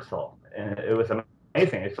universal. And it was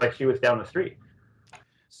amazing. It's like she was down the street.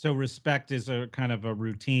 So respect is a kind of a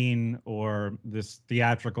routine or this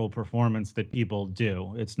theatrical performance that people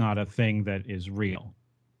do. It's not a thing that is real.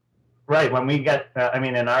 Right. When we get,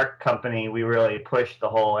 in our company, we really push the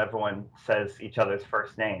whole everyone says each other's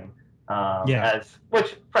first name,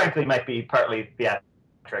 which frankly might be partly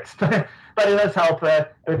theatrics, but it does help with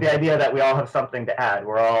the idea that we all have something to add.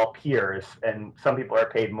 We're all peers, and some people are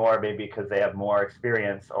paid more maybe because they have more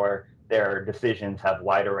experience or their decisions have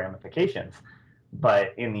wider ramifications.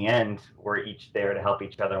 But in the end, we're each there to help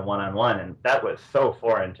each other one-on-one, and that was so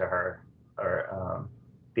foreign to her. Or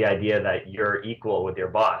the idea that you're equal with your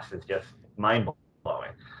boss is just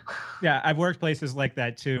mind-blowing. Yeah, I've worked places like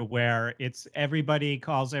that too, where it's everybody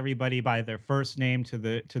calls everybody by their first name to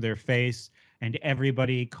their face, and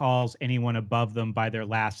everybody calls anyone above them by their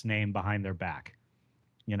last name behind their back.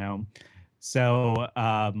 So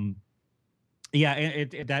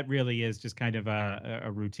that really is just kind of a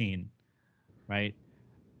routine, right?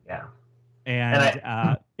 Yeah. And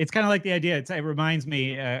it's kind of like the idea. It reminds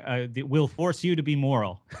me, we'll force you to be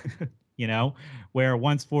moral, where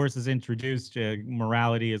once force is introduced,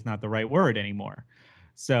 morality is not the right word anymore.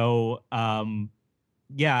 So,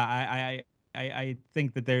 I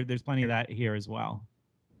think that there's plenty of that here as well.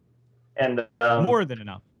 And more than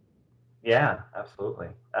enough. Yeah, absolutely.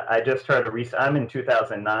 I just heard I'm in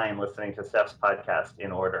 2009 listening to Steph's podcast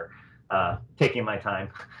in order, taking my time.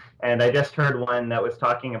 And I just heard one that was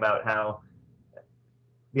talking about how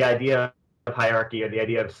the idea of hierarchy or the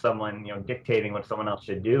idea of someone, dictating what someone else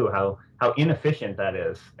should do, how inefficient that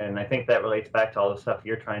is. And I think that relates back to all the stuff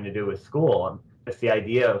you're trying to do with school. It's the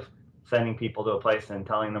idea of sending people to a place and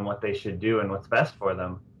telling them what they should do and what's best for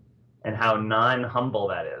them, and how non-humble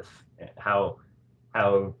that is. How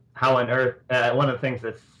on earth, one of the things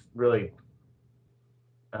that's really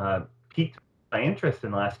piqued my interest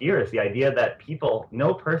in the last year is the idea that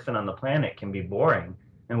no person on the planet can be boring.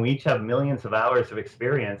 And we each have millions of hours of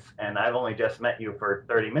experience, and I've only just met you for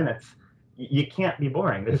 30 minutes. You can't be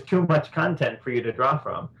boring. There's too much content for you to draw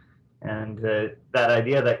from. And that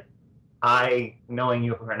idea that I, knowing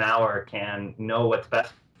you for an hour, can know what's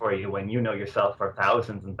best for you when you know yourself for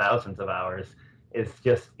thousands and thousands of hours is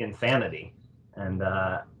just insanity. And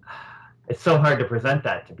it's so hard to present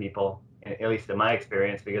that to people, at least in my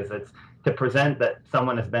experience, because it's to present that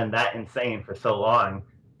someone has been that insane for so long,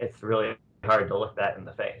 it's really hard to look that in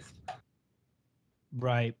the face.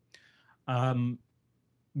 Right. I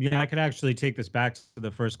could actually take this back to the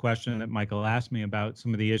first question that Michael asked me about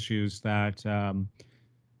some of the issues that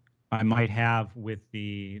I might have with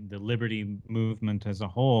the liberty movement as a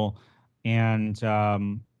whole. And,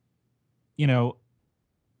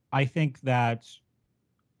 I think that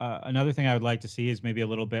another thing I would like to see is maybe a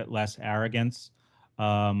little bit less arrogance.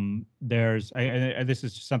 This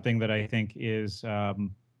is something that I think is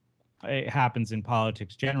it happens in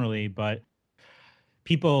politics generally, but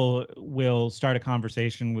people will start a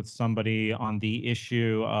conversation with somebody on the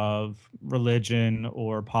issue of religion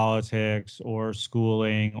or politics or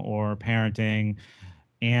schooling or parenting,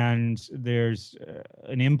 And there's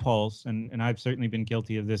an impulse, and I've certainly been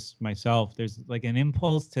guilty of this myself. There's like an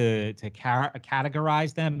impulse to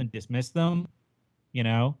categorize them and dismiss them, you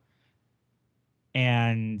know,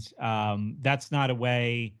 and that's not a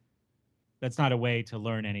way. That's not a way to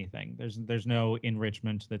learn anything. There's no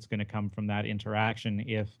enrichment that's going to come from that interaction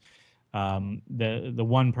if the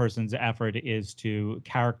one person's effort is to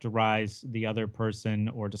characterize the other person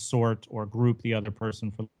or to sort or group the other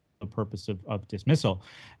person for the purpose of dismissal.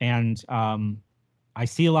 And I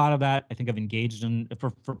see a lot of that. I think I've engaged in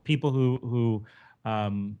for people who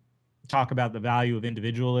talk about the value of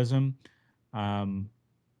individualism.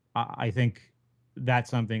 I think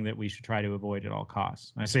that's something that we should try to avoid at all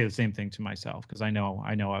costs. I say the same thing to myself because I know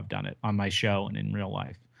I've done it on my show and in real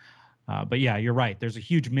life. But yeah, you're right. There's a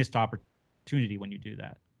huge missed opportunity when you do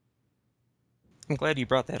that. I'm glad you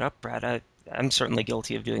brought that up, Brad. I'm certainly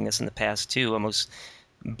guilty of doing this in the past too, almost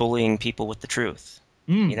bullying people with the truth.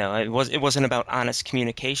 You know, it wasn't about honest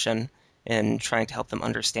communication and trying to help them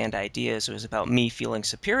understand ideas. It was about me feeling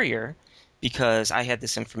superior because I had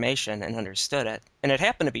this information and understood it, and it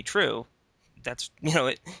happened to be true. That's, you know,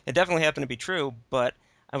 it definitely happened to be true, but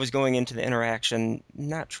I was going into the interaction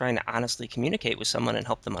not trying to honestly communicate with someone and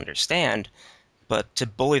help them understand, but to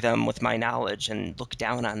bully them with my knowledge and look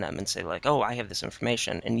down on them and say like, oh, I have this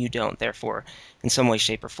information and you don't, therefore in some way,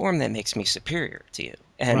 shape, or form that makes me superior to you.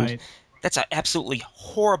 And Right. that's an absolutely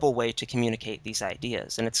horrible way to communicate these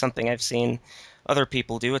ideas, and it's something I've seen other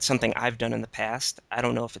people do. It's something I've done in the past. I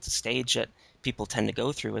don't know if it's a stage that people tend to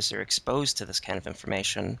go through as they're exposed to this kind of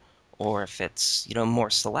information, or if it's, you know, more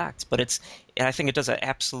select. But I think it does an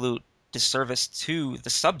absolute disservice to the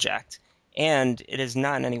subject, and it is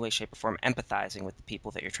not in any way, shape, or form empathizing with the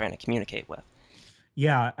people that you're trying to communicate with.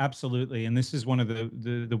 Yeah, absolutely. And this is one of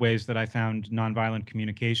the ways that I found nonviolent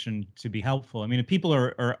communication to be helpful. I mean, if people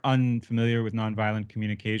are unfamiliar with nonviolent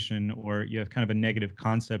communication, or you have kind of a negative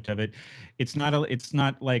concept of it, it's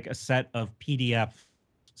not like a set of PDF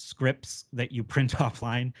scripts that you print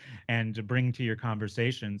offline and bring to your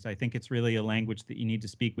conversations. I think it's really a language that you need to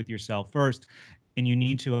speak with yourself first, and you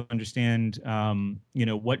need to understand, you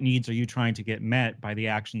know, what needs are you trying to get met by the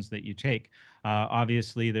actions that you take.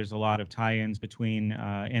 Obviously, there's a lot of tie-ins between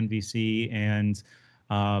NVC and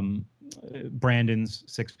Brandon's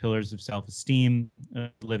 6 pillars of self-esteem,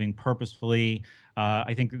 living purposefully.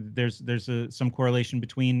 I think there's some correlation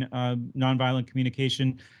between nonviolent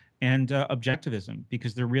communication and objectivism,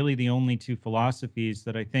 because they're really the only 2 philosophies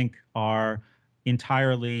that I think are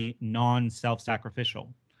entirely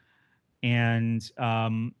non-self-sacrificial. And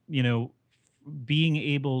you know, being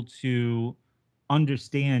able to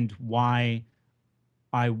understand why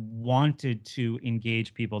I wanted to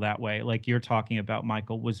engage people that way, like you're talking about,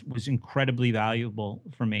 Michael, was incredibly valuable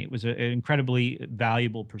for me. It was an incredibly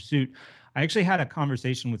valuable pursuit. I actually had a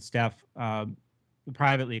conversation with Steph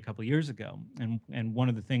privately a couple of years ago, and one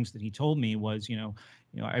of the things that he told me was, you know,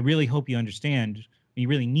 I really hope you understand. You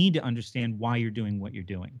really need to understand why you're doing what you're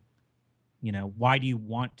doing. You know, why do you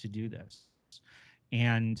want to do this?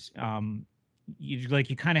 And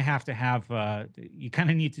you kind of have to have you kind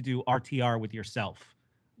of need to do RTR with yourself.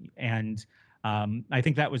 And I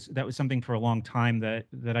think that was something for a long time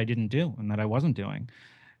that I didn't do and that I wasn't doing.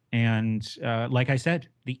 And like I said,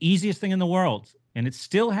 the easiest thing in the world, and it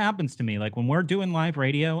still happens to me, like when we're doing live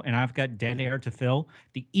radio and I've got dead air to fill,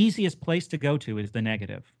 the easiest place to go to is the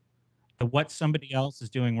negative, the what somebody else is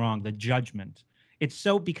doing wrong, the judgment. It's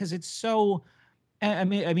so, because it's so, I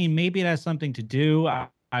mean, maybe it has something to do.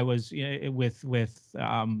 I was with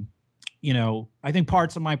you know, I think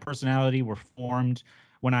parts of my personality were formed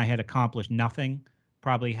when I had accomplished nothing.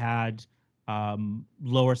 Probably had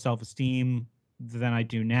lower self-esteem than I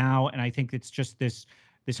do now, and I think it's just this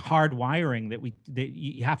hard wiring that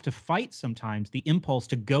you have to fight sometimes, the impulse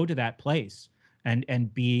to go to that place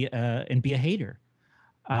and be a hater.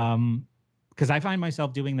 Because I find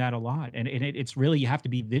myself doing that a lot, and it's really, you have to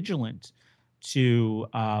be vigilant to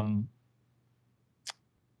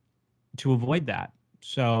avoid that.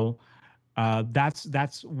 So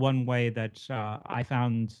that's one way that I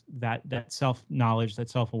found that self-knowledge, that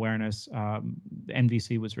self-awareness,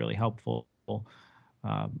 NVC was really helpful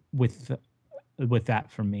with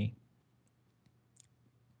that for me.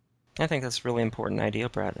 I think that's a really important idea,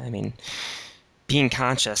 Brad. I mean, being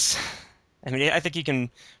conscious. I mean, I think you can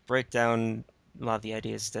break down a lot of the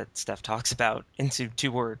ideas that Steph talks about into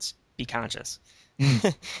 2 words: be conscious.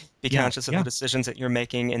 Be conscious of the decisions that you're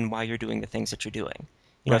making and why you're doing the things that you're doing.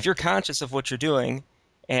 You know, if you're conscious of what you're doing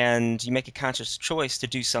and you make a conscious choice to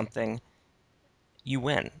do something, you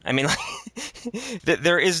win. I mean, like,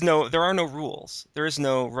 there are no rules. There is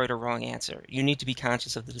no right or wrong answer. You need to be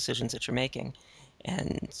conscious of the decisions that you're making.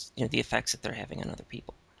 and the effects that they're having on other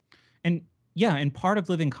people. And yeah, and part of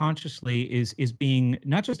living consciously is being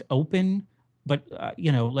not just open, but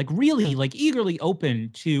like really like eagerly open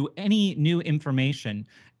to any new information,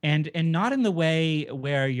 and not in the way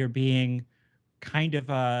where you're being kind of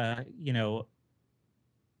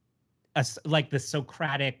like the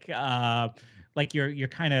Socratic, like you're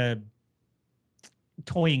kind of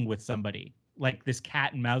toying with somebody, like this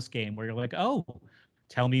cat and mouse game where you're like, oh,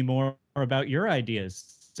 tell me more about your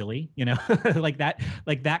ideas, silly, like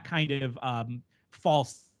that kind of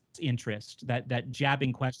false interest, that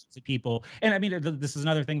jabbing questions at people. And I mean, this is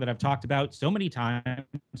another thing that I've talked about so many times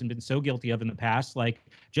and been so guilty of in the past. Like,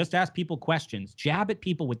 just ask people questions, jab at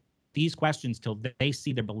people with these questions till they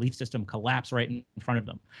see their belief system collapse right in front of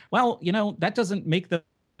them. Well, that doesn't make them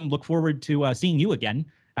look forward to seeing you again.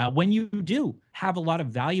 When you do have a lot of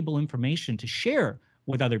valuable information to share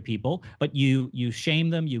with other people, but you shame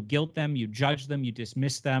them, you guilt them, you judge them, you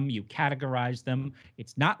dismiss them, you categorize them.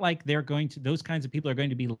 It's not like those kinds of people are going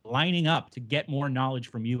to be lining up to get more knowledge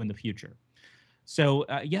from you in the future. So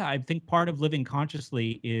yeah, I think part of living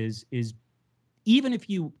consciously is even if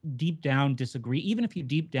you deep down disagree, even if you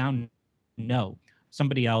deep down know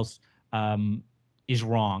somebody else is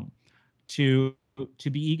wrong, to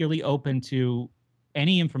be eagerly open to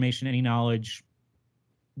any information, any knowledge,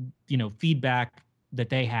 feedback that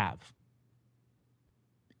they have.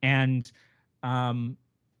 And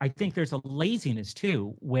I think there's a laziness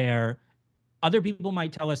too, where other people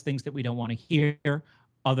might tell us things that we don't want to hear.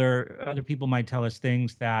 Other people might tell us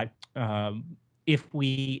things that, if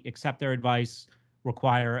we accept their advice,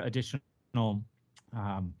 require additional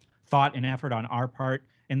thought and effort on our part.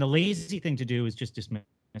 And the lazy thing to do is just dismiss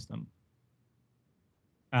them.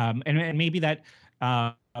 And maybe that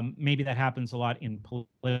happens a lot in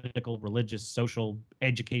political, religious, social,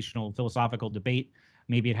 educational, philosophical debate.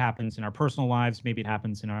 Maybe it happens in our personal lives. Maybe it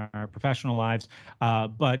happens in our professional lives.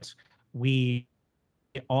 But we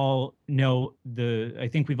all know I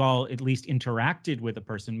think we've all at least interacted with a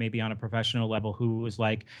person, maybe on a professional level, who was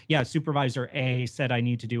like, yeah, Supervisor A said I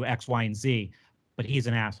need to do X, Y, and Z, but he's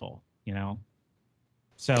an asshole,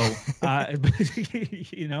 So, I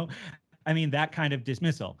mean, that kind of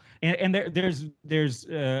dismissal. And there's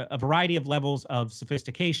a variety of levels of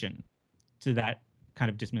sophistication to that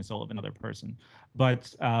kind of dismissal of another person.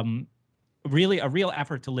 But really, a real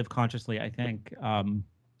effort to live consciously, I think,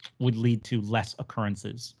 would lead to less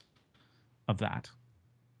occurrences of that.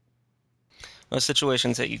 Those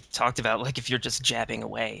situations that you talked about, like if you're just jabbing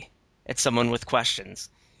away at someone with questions,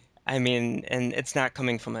 I mean, and it's not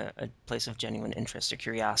coming from a place of genuine interest or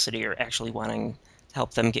curiosity or actually wanting to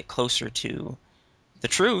help them get closer to the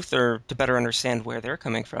truth or to better understand where they're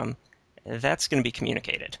coming from, that's going to be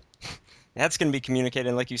communicated. That's going to be communicated,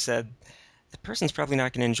 and like you said, the person's probably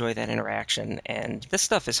not going to enjoy that interaction, and this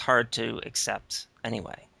stuff is hard to accept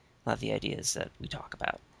anyway, a lot of the ideas that we talk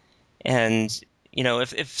about. And,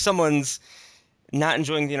 if someone's not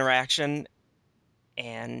enjoying the interaction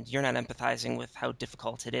and you're not empathizing with how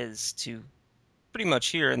difficult it is to pretty much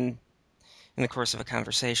hear in the course of a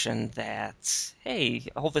conversation that, hey,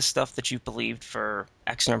 all this stuff that you've believed for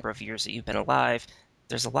X number of years that you've been alive,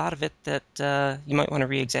 there's a lot of it that you might want to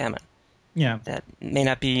re-examine. Yeah. That may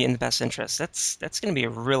not be in the best interest. That's going to be a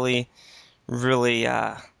really, really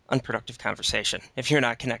unproductive conversation if you're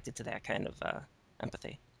not connected to that kind of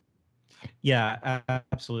empathy. Yeah,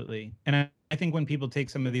 absolutely. And I think when people take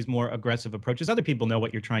some of these more aggressive approaches, other people know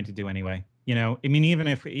what you're trying to do anyway. I mean, even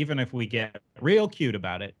if we get real cute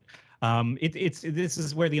about it, this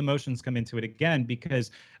is where the emotions come into it again,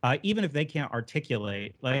 because even if they can't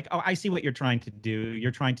articulate, like, oh, I see what you're trying to do.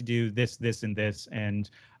 You're trying to do this, this, and this, and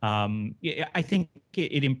I think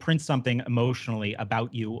it imprints something emotionally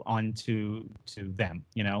about you onto them,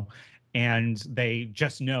 and they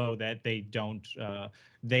just know that they don't.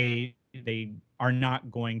 They are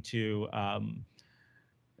not going to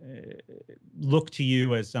look to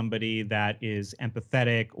you as somebody that is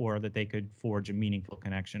empathetic or that they could forge a meaningful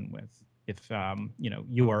connection with if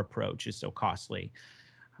your approach is so costly.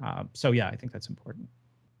 So yeah, I think that's important.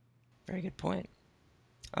 Very good point.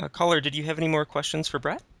 Caller, did you have any more questions for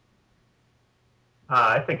Brett?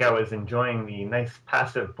 I think I was enjoying the nice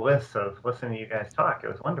passive bliss of listening to you guys talk. It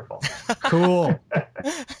was wonderful. Cool.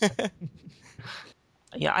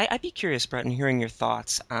 Yeah, I'd be curious, Brett, in hearing your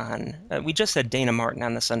thoughts on, we just had Dana Martin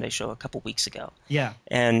on the Sunday Show a couple weeks ago. Yeah.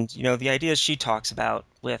 And, the ideas she talks about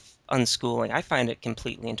with unschooling, I find it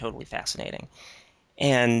completely and totally fascinating.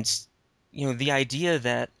 And, the idea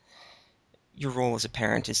that your role as a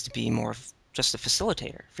parent is to be more of just a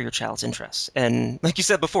facilitator for your child's interests. And like you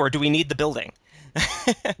said before, do we need the building?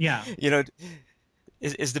 Yeah.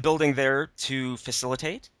 Is the building there to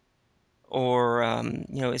facilitate? Or,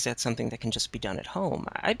 is that something that can just be done at home?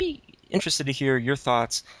 I'd be interested to hear your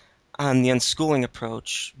thoughts on the unschooling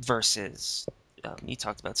approach versus, you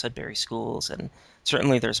talked about Sudbury schools, and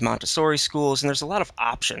certainly there's Montessori schools, and there's a lot of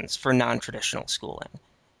options for non-traditional schooling.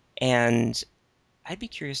 And I'd be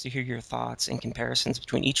curious to hear your thoughts and comparisons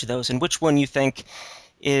between each of those and which one you think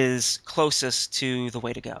is closest to the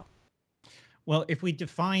way to go. Well, if we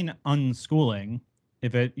define unschooling,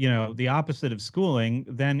 if it, the opposite of schooling,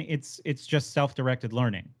 then it's just self-directed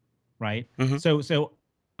learning, right? Hmm.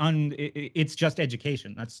 It's just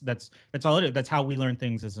education. That's all it is. That's how we learn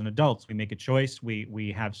things as an adults. We make a choice.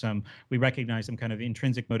 We recognize some kind of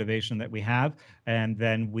intrinsic motivation that we have, and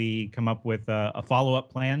then we come up with a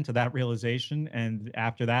follow-up plan to that realization. And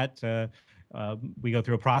after that, we go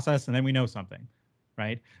through a process, and then we know something,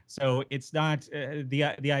 right? So it's not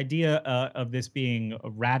the idea of this being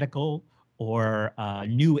radical or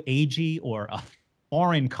new agey or a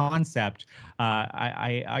foreign concept.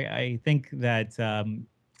 I think that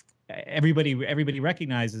everybody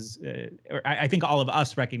recognizes, or I think all of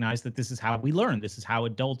us recognize that this is how we learn. This is how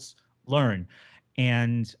adults learn.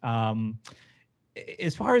 And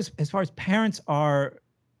as far as parents are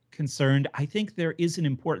concerned, I think there is an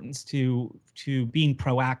importance to being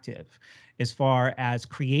proactive as far as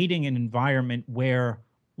creating an environment where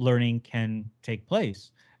learning can take place.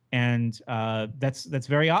 And that's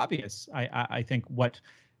very obvious. I think what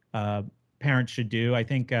parents should do. I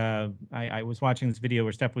think I was watching this video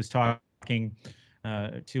where Steph was talking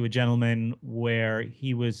to a gentleman where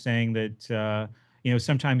he was saying that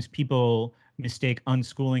sometimes people mistake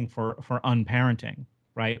unschooling for unparenting,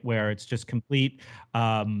 right? Where it's just complete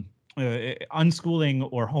unschooling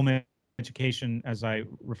or home education, as I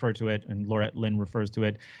refer to it, and Laurette Lynn refers to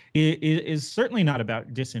it, is certainly not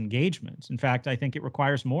about disengagement. In fact, I think it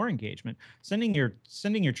requires more engagement. Sending your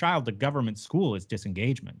child to government school is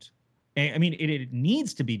disengagement. I mean, it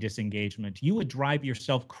needs to be disengagement. You would drive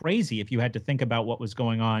yourself crazy if you had to think about what was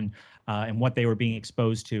going on and what they were being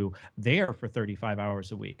exposed to there for 35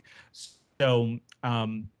 hours a week. So,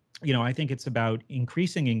 I think it's about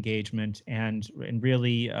increasing engagement and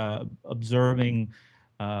really observing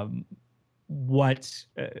what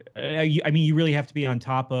you really have to be on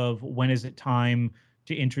top of when is it time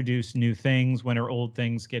to introduce new things, when are old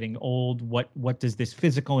things getting old, what does this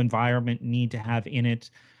physical environment need to have in it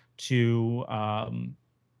to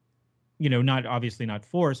not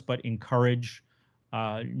force but encourage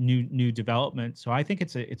new development. So I think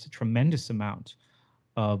it's a tremendous amount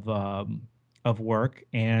of work,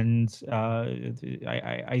 and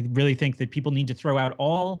I really think that people need to throw out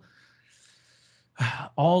all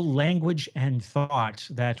language and thought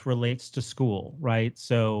that relates to school, right?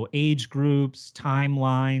 So age groups,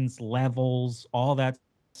 timelines, levels, all that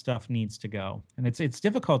stuff needs to go. And it's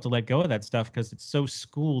difficult to let go of that stuff because it's so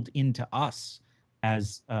schooled into us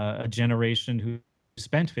as a generation who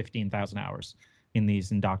spent 15,000 hours in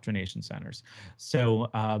these indoctrination centers.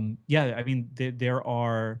 So there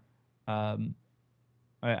are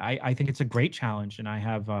I think it's a great challenge, and I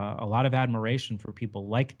have a lot of admiration for people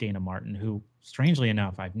like Dana Martin, who, strangely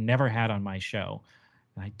enough, I've never had on my show,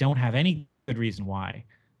 and I don't have any good reason why.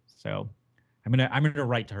 So I'm gonna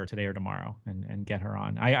write to her today or tomorrow and get her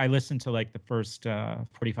on. I listened to like the first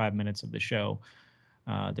 45 minutes of the show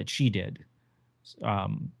that she did,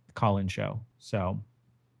 call-in show. So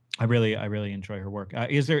I really enjoy her work.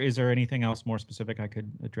 Is there anything else more specific I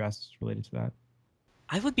could address related to that?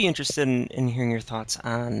 I would be interested in hearing your thoughts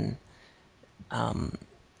on,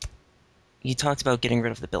 you talked about getting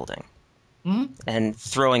rid of the building and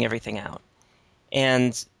throwing everything out.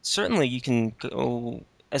 And certainly you can go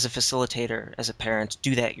as a facilitator, as a parent,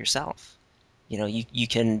 do that yourself. You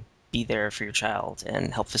can be there for your child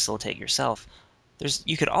and help facilitate yourself.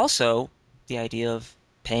 You could also, the idea of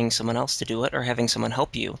paying someone else to do it or having someone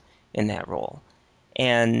help you in that role.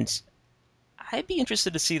 And I'd be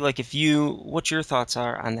interested to see, like, what your thoughts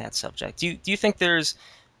are on that subject. Do you think there's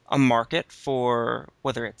a market for,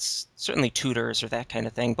 whether it's certainly tutors or that kind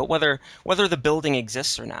of thing, but whether the building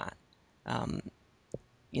exists or not,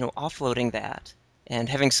 offloading that and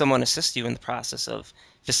having someone assist you in the process of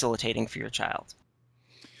facilitating for your child?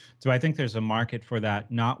 So I think there's a market for that,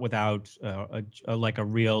 not without a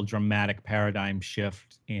real dramatic paradigm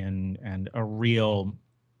shift and a real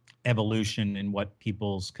evolution in what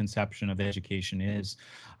people's conception of education is.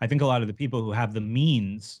 I think a lot of the people who have the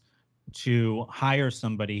means to hire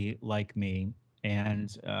somebody like me,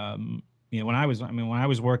 and when I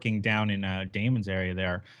was working down in Damon's area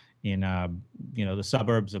there in the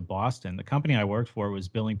suburbs of Boston, the company I worked for was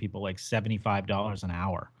billing people like $75 an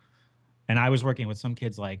hour, and I was working with some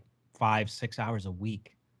kids like 5-6 hours a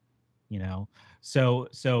week, you know. So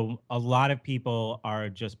a lot of people are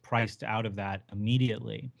just priced out of that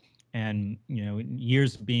immediately. And you know, in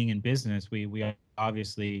years of being in business, we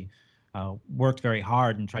obviously worked very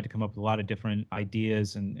hard and tried to come up with a lot of different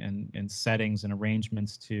ideas and settings and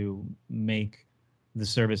arrangements to make the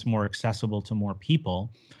service more accessible to more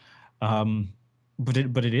people. But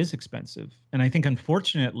it is expensive. And I think,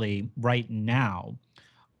 unfortunately, right now,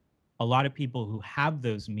 a lot of people who have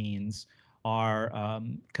those means are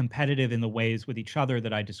competitive in the ways with each other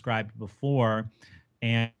that I described before,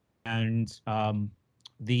 and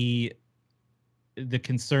the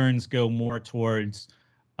concerns go more towards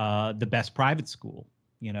the best private school,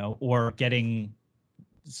 you know, or getting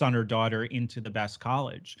son or daughter into the best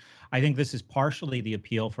college. I think this is partially the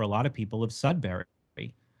appeal for a lot of people of Sudbury,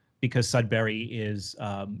 because Sudbury is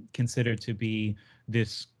considered to be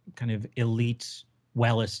this kind of elite,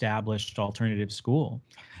 well-established alternative school.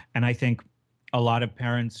 And I think a lot of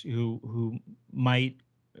parents who might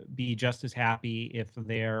be just as happy if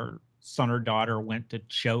their son or daughter went to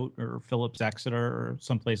Choate or Phillips Exeter or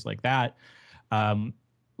someplace like that,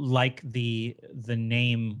 like the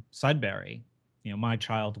name Sudbury. You know, my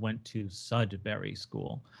child went to Sudbury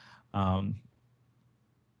School. I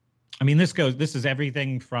mean, this is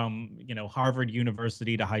everything from, you know, Harvard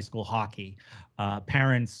University to high school hockey.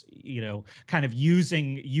 Parents, you know, kind of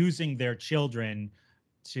using their children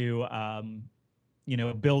to, you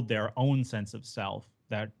know, build their own sense of self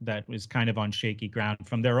that was kind of on shaky ground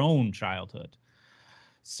from their own childhood.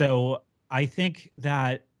 So I think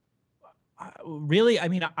that really, I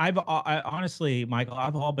mean, I honestly, Michael,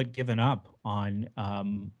 I've all but given up on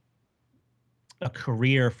a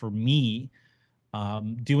career for me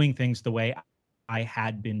doing things the way I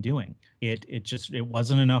had been doing. It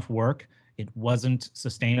wasn't enough work. It wasn't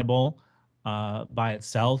sustainable by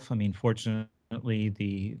itself. I mean, fortunately,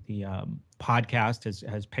 the podcast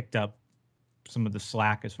has picked up some of the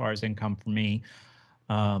slack as far as income for me,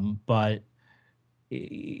 but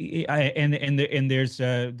there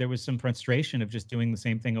was some frustration of just doing the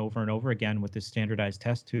same thing over and over again with this standardized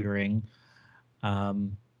test tutoring.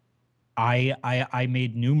 I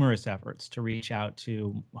made numerous efforts to reach out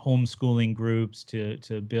to homeschooling groups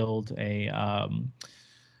to build a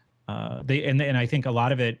and I think a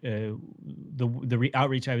lot of it the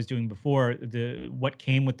outreach I was doing before, what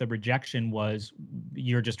came with the rejection was,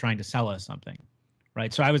 you're just trying to sell us something,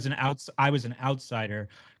 right? So I was an outsider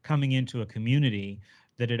coming into a community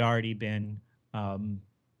that had already been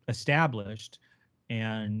established,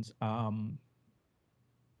 and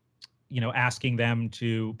you know, asking them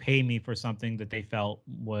to pay me for something that they felt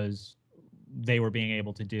was they were being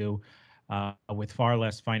able to do with far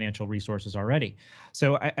less financial resources already.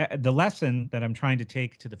 So the lesson that I'm trying to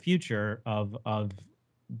take to the future of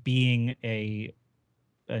being an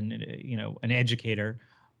educator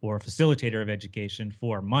or a facilitator of education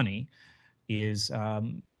for money is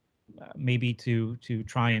maybe to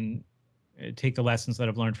try and take the lessons that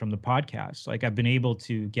I've learned from the podcast. Like, I've been able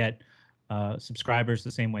to get subscribers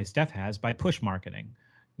the same way Steph has, by push marketing.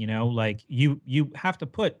 You know, like you have to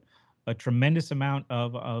put a tremendous amount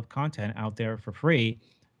of content out there for free,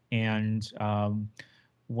 and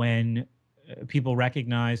when people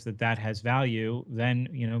recognize that has value, then,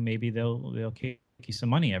 you know, maybe they'll kick you some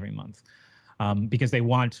money every month, because they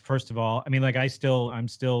want, first of all, I mean, like I'm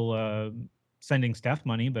still sending Steph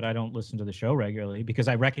money, but I don't listen to the show regularly because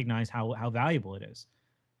I recognize how valuable it is.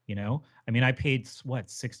 You know, I mean, I paid what,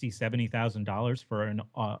 $60,000-$70,000 for an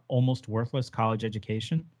almost worthless college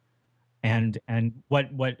education, and what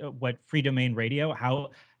Free Domain Radio?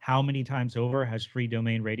 How many times over has Free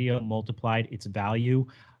Domain Radio multiplied its value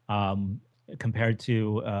compared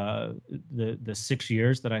to the 6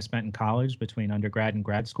 years that I spent in college between undergrad and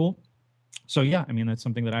grad school? So yeah, I mean, that's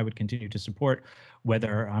something that I would continue to support,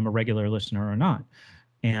 whether I'm a regular listener or not.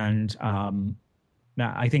 And now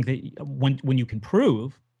I think that when you can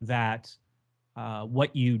prove that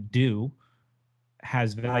what you do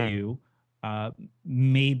has value,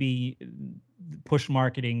 maybe push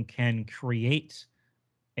marketing can create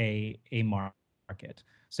a market.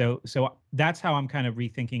 So that's how I'm kind of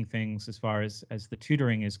rethinking things as far as the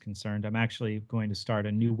tutoring is concerned. I'm actually going to start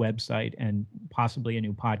a new website and possibly a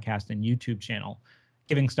new podcast and YouTube channel,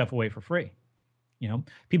 giving stuff away for free. You know,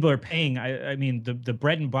 people are paying. I mean, the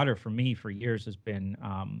bread and butter for me for years has been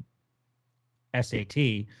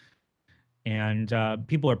SAT, and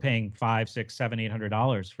people are paying $500, $600, $700,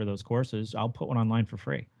 $800 for those courses. I'll put one online for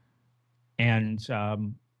free. And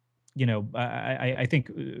you know, I think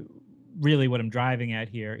really what I'm driving at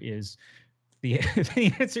here is the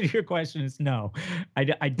answer to your question is no. I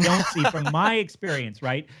don't see, from my experience,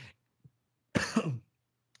 right?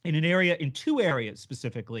 in two areas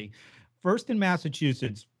specifically. First, in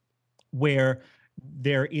Massachusetts, where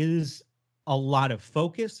there is a lot of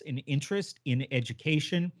focus and interest in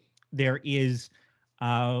education. There is,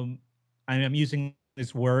 and I'm using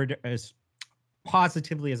this word as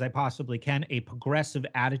positively as I possibly can, a progressive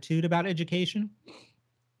attitude about education.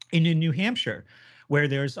 And in New Hampshire, where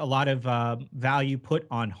there's a lot of value put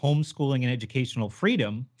on homeschooling and educational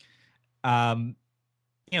freedom,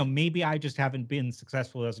 maybe I just haven't been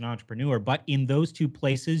successful as an entrepreneur, but in those two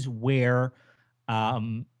places where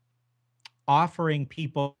offering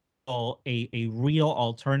people a real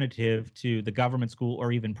alternative to the government school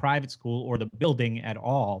or even private school or the building at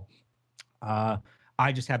all,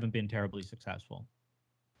 I just haven't been terribly successful.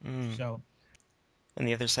 So, and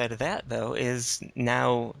the other side of that, though, is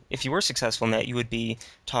now if you were successful in that, you would be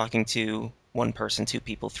talking to one person, two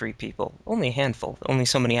people, three people, only a handful, only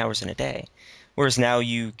so many hours in a day. Whereas now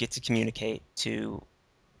you get to communicate to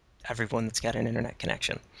everyone that's got an internet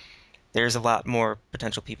connection. There's a lot more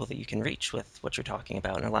potential people that you can reach with what you're talking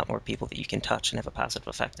about, and a lot more people that you can touch and have a positive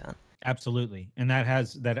effect on. Absolutely, and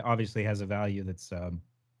that obviously has a value that's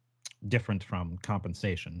different from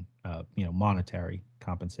compensation, monetary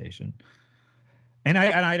compensation. And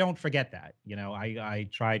I don't forget that. I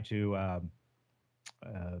try to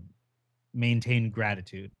maintain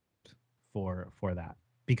gratitude for that,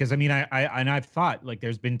 because I've thought, like,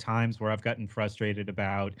 there's been times where I've gotten frustrated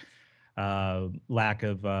about lack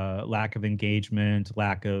of engagement,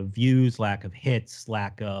 lack of views, lack of hits,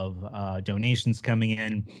 lack of donations coming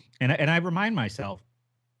in, and I remind myself,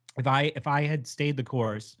 if I had stayed the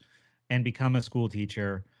course and become a school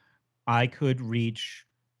teacher, I could reach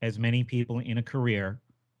as many people in a career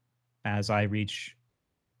as I reach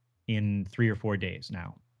in 3 or 4 days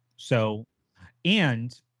now. So,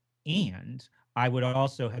 and I would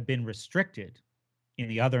also have been restricted in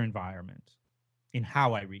the other environment in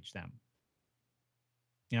how I reach them.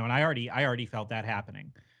 And I already felt that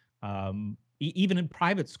happening. Even in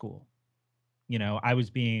private school, I was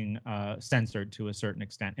being censored to a certain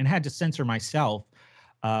extent and had to censor myself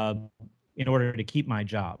in order to keep my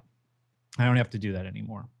job. I don't have to do that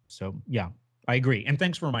anymore. So, yeah, I agree. And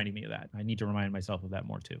thanks for reminding me of that. I need to remind myself of that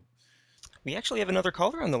more, too. We actually have another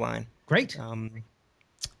caller on the line. Great.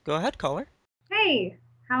 Go ahead, caller. Hey,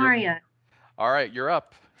 how are you? All right, you're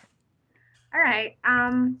up. All right.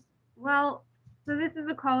 Well, so this is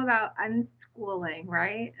a call about unschooling,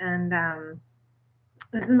 right? And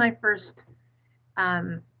this is my first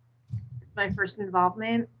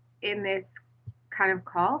involvement in this kind of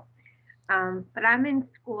call. But I'm in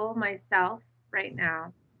school myself right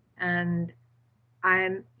now, and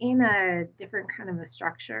I'm in a different kind of a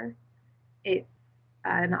structure. It's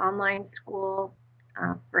an online school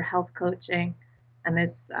for health coaching, and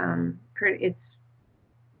it's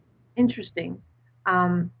interesting.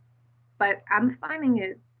 But I'm finding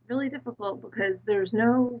it really difficult because there's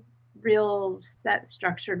no real set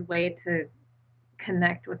structured way to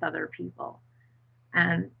connect with other people.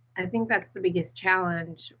 And I think that's the biggest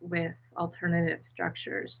challenge with alternative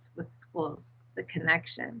structures with schools, the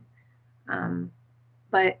connection.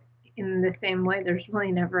 But in the same way, there's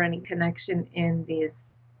really never any connection in these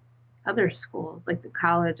other schools, like the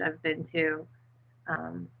college I've been to.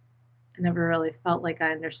 I never really felt like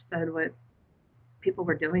I understood what people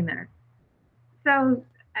were doing there. So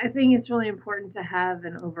I think it's really important to have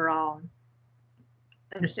an overall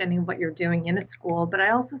understanding of what you're doing in a school, but I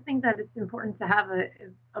also think that it's important to have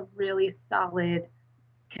a really solid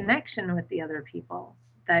connection with the other people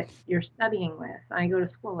that you're studying with. I go to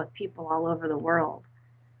school with people all over the world.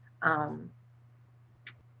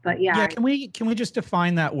 But yeah, can we just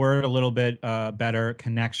define that word a little bit better?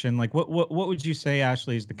 Connection. Like, what would you say,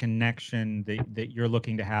 Ashley, is the connection that you're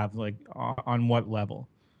looking to have? Like, on what level?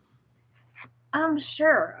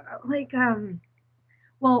 Sure. Like,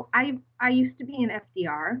 well, I used to be an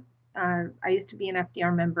FDR. I used to be an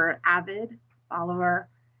FDR member, avid follower,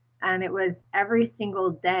 and it was every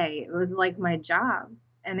single day. It was like my job,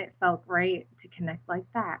 and it felt great to connect like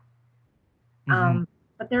that. Mm-hmm.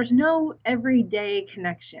 But there's no everyday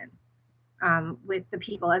connection with the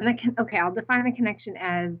people. And I'll define a connection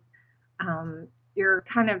as you're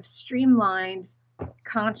kind of streamlined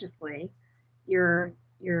consciously. Your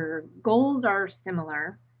goals are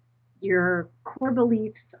similar. Your core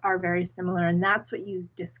beliefs are very similar, and that's what you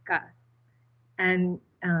discuss. And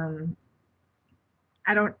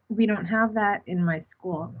we don't have that in my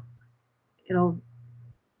school.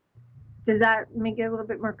 Does that make it a little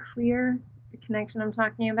bit more clear, the connection I'm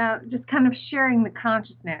talking about? Just kind of sharing the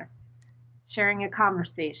consciousness, sharing a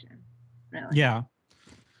conversation, really. Yeah.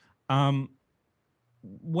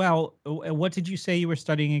 Well, what did you say you were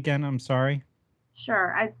studying again? I'm sorry.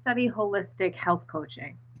 Sure. I study holistic health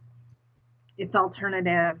coaching. It's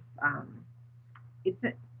alternative. It's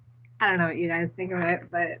I don't know what you guys think of it,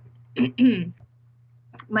 but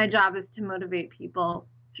my job is to motivate people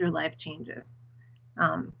through life changes,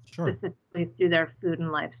 Sure. specifically through their food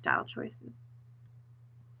and lifestyle choices.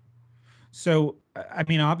 So, I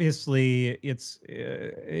mean, obviously, it's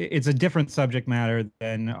a different subject matter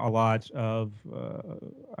than a lot of,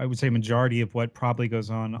 I would say, majority of what probably goes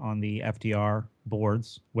on the FDR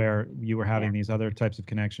boards, where you were having these other types of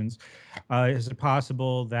connections. Is it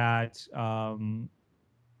possible that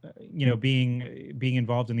being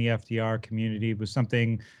involved in the FDR community was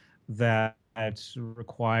something that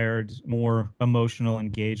required more emotional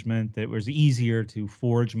engagement, that was easier to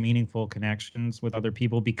forge meaningful connections with other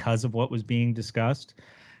people because of what was being discussed?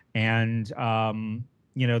 And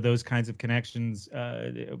those kinds of connections,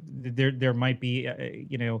 there might be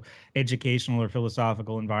educational or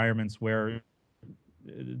philosophical environments where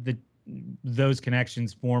those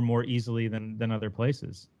connections form more easily than other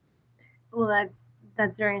places. Well,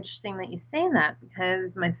 that's very interesting that you say that,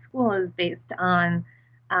 because my school is based on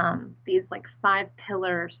these like 5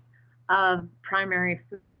 pillars of primary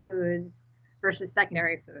food versus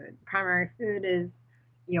secondary food. Primary food is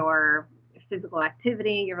your physical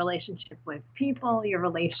activity, your relationship with people, your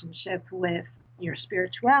relationship with your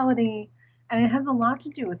spirituality, and it has a lot to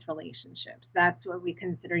do with relationships. That's what we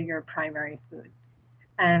consider your primary food.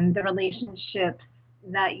 And the relationships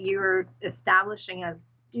that you're establishing as a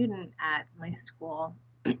student at my school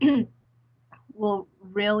will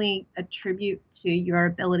really attribute to your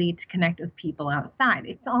ability to connect with people outside.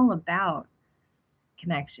 It's all about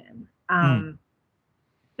connection.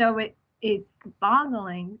 So it's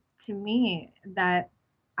boggling to me that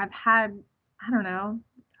I had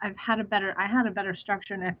a better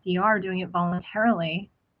structure in FDR doing it voluntarily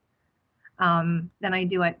than I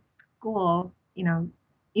do at school, even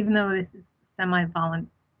though this is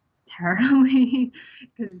semi-voluntarily,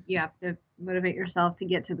 because you have to motivate yourself to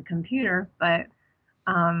get to the computer. But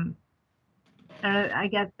I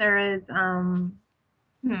guess there is,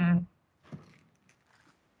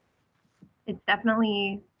 it's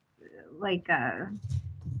definitely like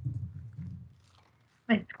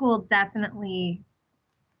my school definitely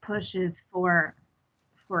pushes for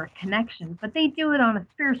a connection, but they do it on a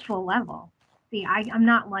spiritual level. See, I'm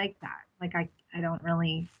not like that. Like I don't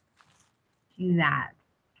really do that.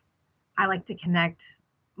 I like to connect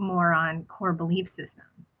more on core belief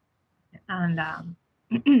systems. And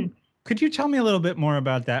could you tell me a little bit more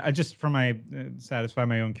about that? I just, for my satisfy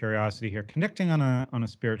my own curiosity here, connecting on a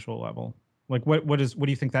spiritual level. Like what do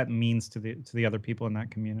you think that means to the other people in that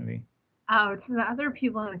community? To the other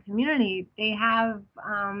people in the community, they have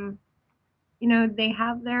they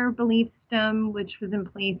have their belief system, which was in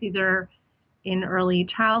place either in early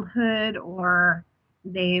childhood, or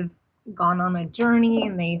they've gone on a journey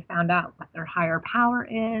and they found out what their higher power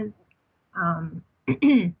is. And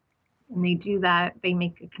they do that, they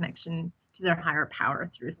make a connection to their higher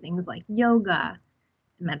power through things like yoga,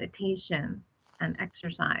 meditation, and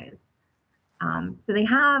exercise. So they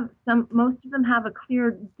have most of them have a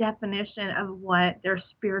clear definition of what their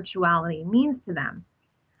spirituality means to them.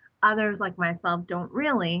 Others, like myself, don't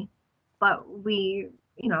really, but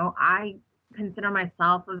I consider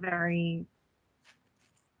myself a very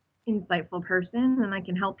insightful person, and I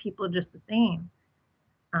can help people just the same.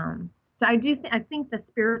 So I think the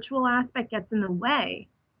spiritual aspect gets in the way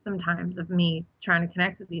sometimes of me trying to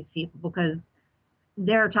connect with these people, because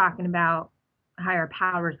they're talking about higher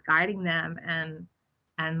powers guiding them and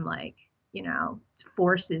like,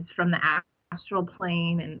 forces from the astral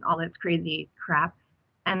plane and all this crazy crap.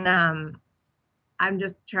 And I'm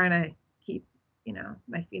just trying to keep,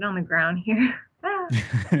 my feet on the ground here.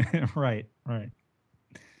 Right.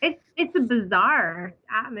 It's a bizarre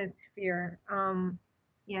atmosphere.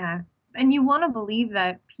 Yeah. And you want to believe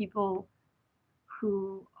that people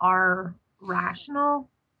who are rational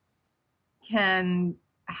can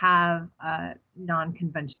have a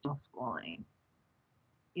non-conventional schooling.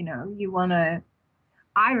 I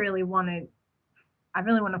really want to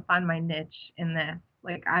find my niche in this.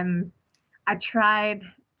 Like I tried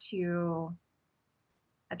to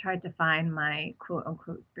find my quote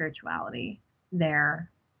unquote spirituality there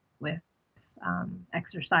with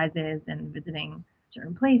exercises and visiting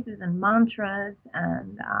certain places and mantras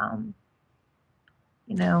and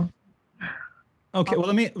Okay,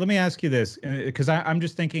 well, let me ask you this, because I'm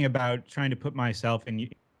just thinking about trying to put myself in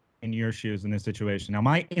your shoes in this situation. Now,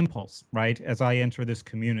 my impulse, right, as I enter this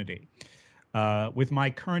community, with my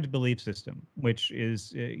current belief system, which is,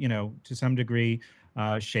 to some degree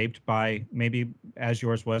shaped by, maybe as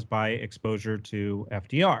yours was, by exposure to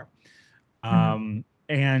FDR.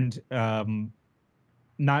 And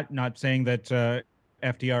not saying that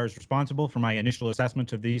FDR is responsible for my initial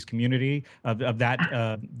assessment of these community of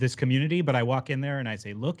that this community, but I walk in there and I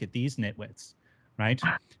say, look at these nitwits, right?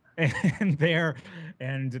 And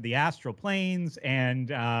the astral planes, and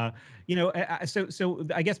so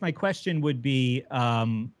I guess my question would be,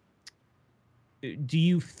 do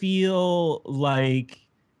you feel like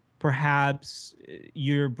perhaps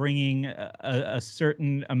you're bringing a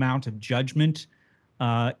certain amount of judgment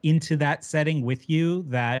into that setting with you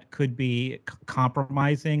that could be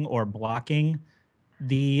compromising or blocking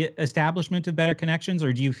the establishment of better connections?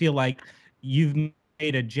 Or do you feel like you've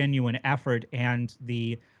made a genuine effort and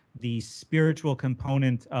the spiritual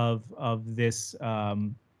component of this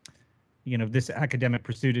this academic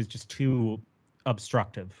pursuit is just too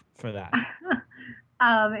obstructive for that?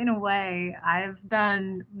 In a way, I've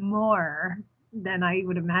done more than I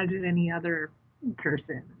would imagine any other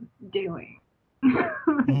person doing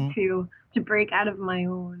to break out of my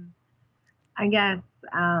own, I guess,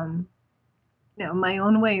 my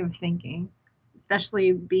own way of thinking,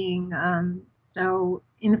 especially being so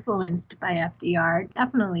influenced by FDR.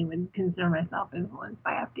 Definitely would consider myself influenced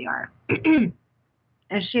by FDR.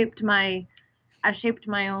 I shaped my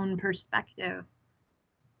own perspective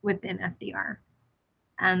within FDR.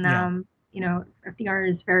 And, FDR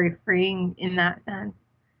is very freeing in that sense.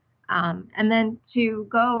 And then to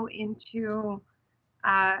go into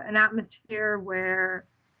an atmosphere where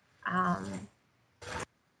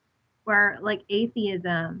like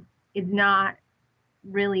atheism is not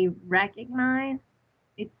really recognized.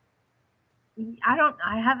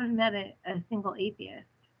 I haven't met a single atheist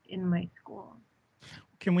in my school.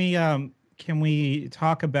 Can we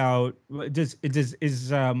talk about,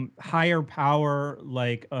 is higher power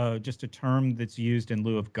like just a term that's used in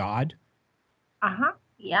lieu of God?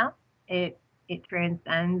 Yeah. It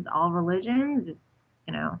transcends all religions. It's,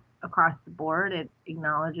 across the board. It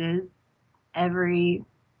acknowledges every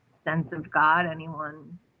sense of God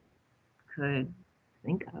anyone could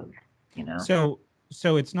think of. So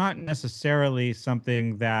it's not necessarily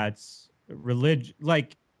something that's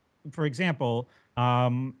like, for example,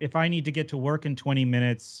 if I need to get to work in 20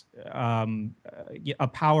 minutes, a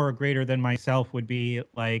power greater than myself would be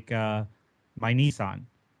like my Nissan,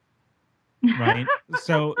 right?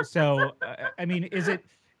 So I mean, is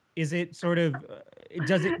it sort of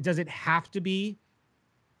does it have to be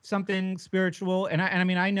something spiritual? And I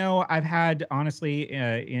mean, I know I've had, honestly,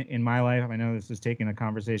 in my life, I know this is taking the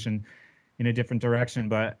conversation in a different direction,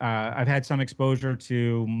 but I've had some exposure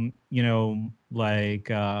to,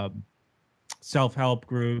 like self-help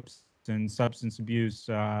groups and substance abuse,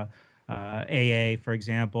 AA, for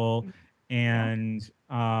example. And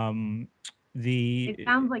it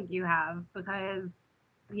sounds like you have, because,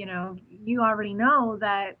 you already know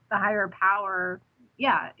that the higher power,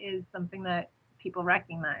 is something that people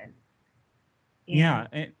recognize. Yeah.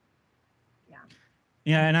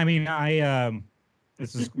 And I mean,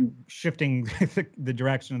 this is shifting the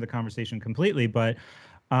direction of the conversation completely, but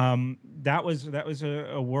that was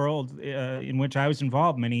a world in which I was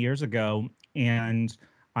involved many years ago, and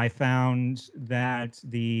I found that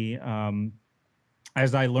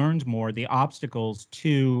as I learned more, the obstacles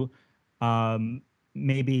to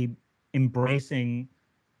maybe embracing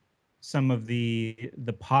some of the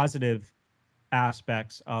positive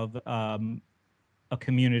aspects of a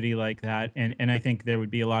community like that, and I think there would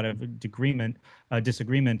be a lot of disagreement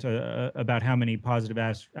about how many positive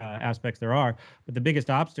aspects there are. But the biggest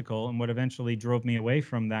obstacle, and what eventually drove me away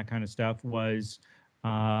from that kind of stuff, was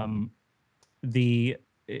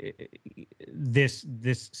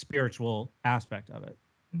this spiritual aspect of it.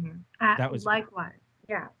 Mm-hmm. That was likewise.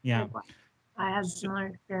 Yeah. Likewise. I had a similar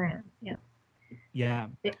experience. Yeah.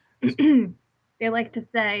 They like to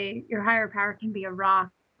say your higher power can be a rock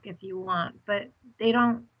if you want, but they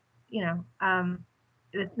don't,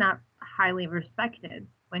 it's not highly respected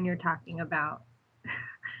when you're talking about,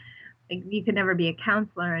 like, you could never be a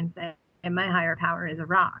counselor and say, and my higher power is a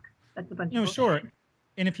rock. That's a bunch of bullshit. Sure.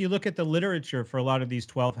 And if you look at the literature for a lot of these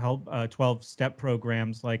 12-step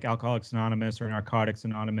programs like Alcoholics Anonymous or Narcotics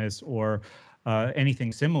Anonymous or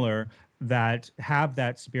anything similar that have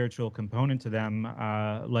that spiritual component to them,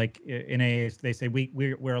 like in AA, they say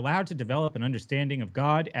we're allowed to develop an understanding of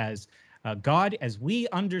God as we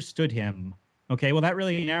understood him. Okay, well, that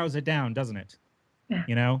really narrows it down, doesn't it?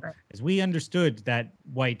 Right. As we understood that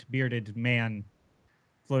white bearded man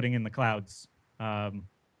floating in the clouds,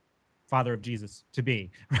 Father of Jesus to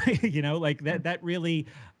be, right? Like that really,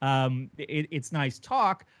 it's nice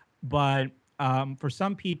talk, but for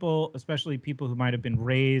some people, especially people who might have been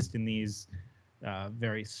raised in these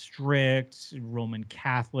very strict Roman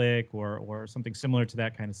Catholic or something similar to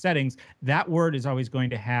that kind of settings, that word is always going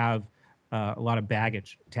to have a lot of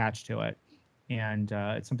baggage attached to it, and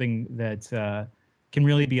it's something that can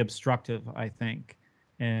really be obstructive, I think.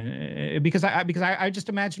 And because I just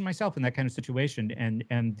imagine myself in that kind of situation, and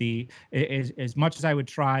as much as I would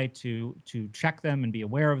try to check them and be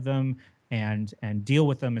aware of them and deal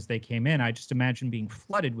with them as they came in, I just imagine being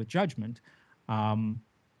flooded with judgment,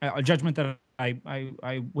 a judgment that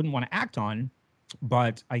I wouldn't want to act on,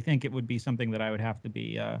 but I think it would be something that I would have to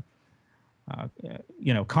be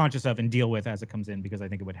conscious of and deal with as it comes in, because I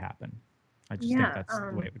think it would happen. I just think that's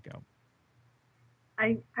the way it would go.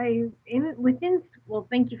 Well,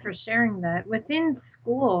 thank you for sharing that. Within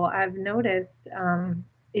school, I've noticed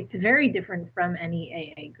it's very different from any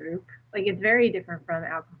AA group. Like, it's very different from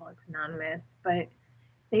Alcoholics Anonymous, but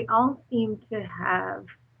they all seem to have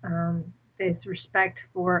this respect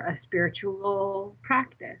for a spiritual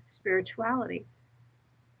practice, spirituality.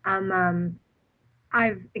 Like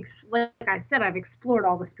I said, I've explored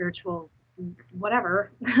all the spiritual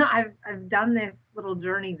whatever. I've done this little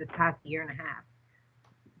journey this past year and a half.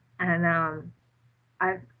 And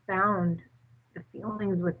I've found the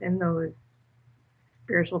feelings within those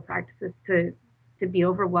spiritual practices to be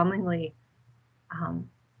overwhelmingly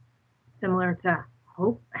similar to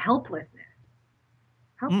helplessness.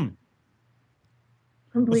 Well,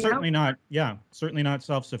 certainly not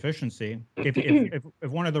self-sufficiency. If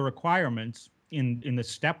one of the requirements in the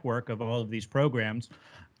step work of all of these programs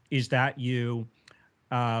is that you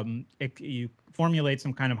formulate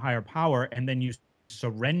some kind of higher power and then you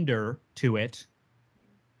surrender to it.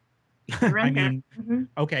 I mean,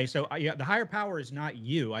 okay, so the higher power is not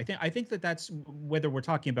you. I think that's whether we're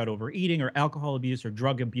talking about overeating or alcohol abuse or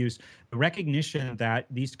drug abuse, the recognition that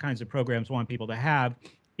these kinds of programs want people to have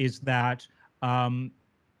is that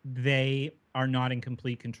they are not in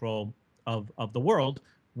complete control of the world,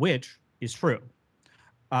 which is true.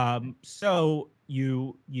 So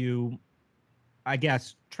you, I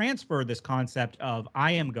guess, transfer this concept of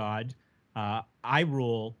I am God, I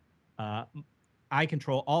rule, I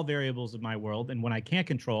control all variables of my world, and when I can't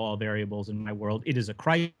control all variables in my world, it is a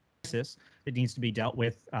crisis that needs to be dealt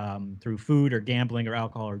with through food or gambling or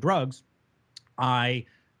alcohol or drugs. I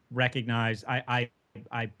recognize, I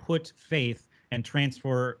put faith and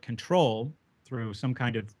transfer control through some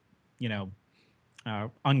kind of,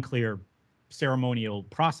 unclear ceremonial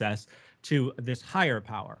process to this higher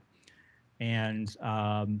power. And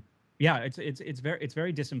it's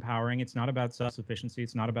very disempowering. It's not about self-sufficiency.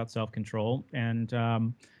 It's not about self-control, and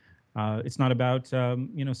it's not about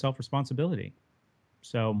self-responsibility.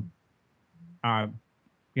 So, I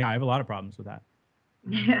have a lot of problems with that.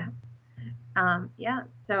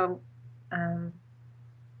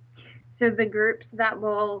 So the groups that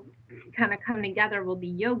will kind of come together will be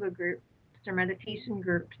yoga groups or meditation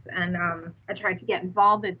groups, and I try to get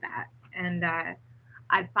involved in that. And I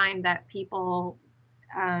find that people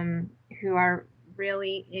who are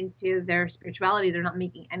really into their spirituality, they're not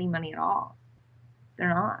making any money at all. They're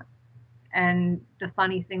not. And the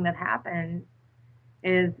funny thing that happens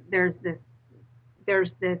is there's this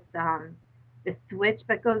switch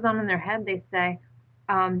that goes on in their head. They say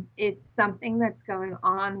it's something that's going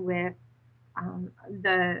on with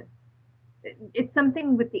it's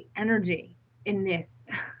something with the energy in this.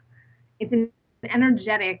 It's an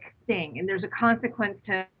energetic thing, and there's a consequence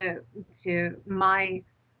to my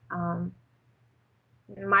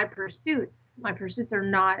pursuits. My pursuits are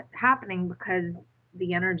not happening because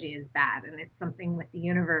the energy is bad, and it's something with the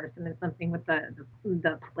universe, and it's something with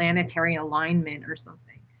the planetary alignment or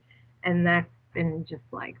something. And that's been just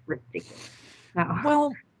like ridiculous. So.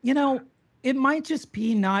 Well, it might just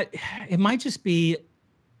be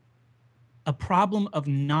a problem of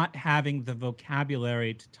not having the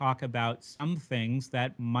vocabulary to talk about some things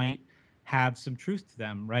that might have some truth to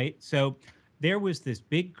them, right? So there was this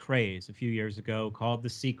big craze a few years ago called The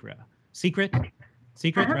Secret,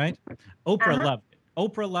 right? Oprah loved it.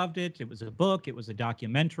 Oprah loved it. It was a book. It was a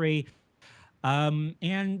documentary.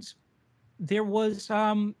 And there was,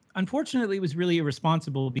 unfortunately, it was really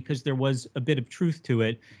irresponsible because there was a bit of truth to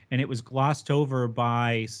it, and it was glossed over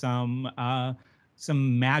by some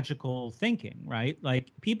magical thinking, right?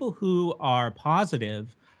 Like, people who are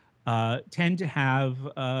positive tend to have,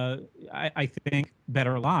 I think,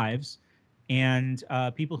 better lives, and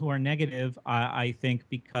people who are negative, I think,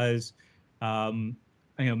 because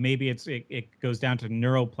maybe it goes down to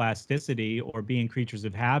neuroplasticity or being creatures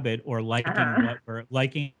of habit or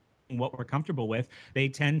liking what we're comfortable with, they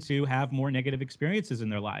tend to have more negative experiences in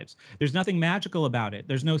their lives. There's nothing magical about it.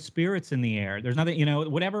 There's no spirits in the air. There's nothing,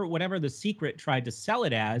 whatever The Secret tried to sell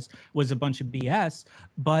it as was a bunch of BS.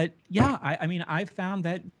 But yeah, I mean, I've found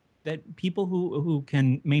that people who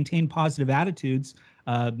can maintain positive attitudes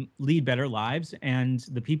lead better lives, and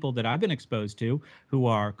the people that I've been exposed to who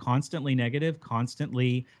are constantly negative,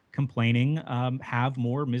 constantly complaining, have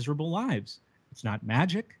more miserable lives. It's not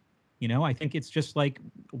magic. I think it's just like,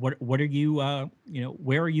 what are you,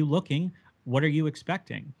 where are you looking? What are you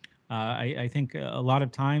expecting? I think a lot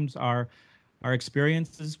of times our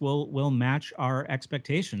experiences will match our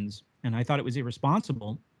expectations. And I thought it was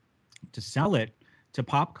irresponsible to sell it to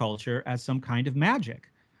pop culture as some kind of magic.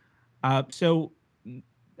 So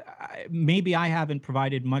maybe I haven't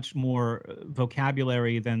provided much more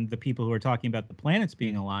vocabulary than the people who are talking about the planets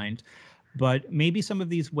being aligned, but maybe some of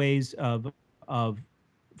these ways of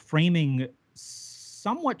framing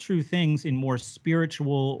somewhat true things in more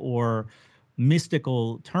spiritual or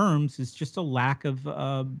mystical terms is just a lack of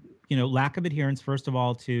adherence, first of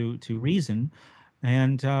all, to reason,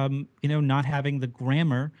 and not having the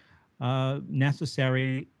grammar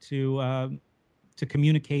necessary to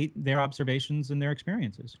communicate their observations and their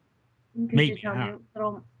experiences. Would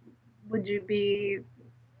you be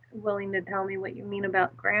willing to tell me what you mean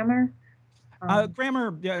about grammar?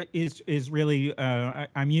 Grammar is really,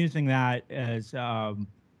 I'm using that as a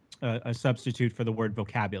substitute for the word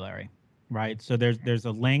vocabulary, right? So there's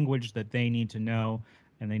a language that they need to know,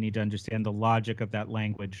 and they need to understand the logic of that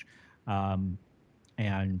language.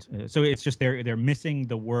 So it's just they're missing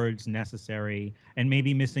the words necessary, and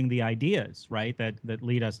maybe missing the ideas, right, that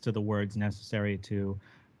lead us to the words necessary to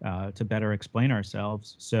better explain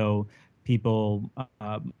ourselves. So people,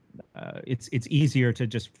 it's easier to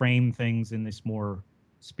just frame things in this more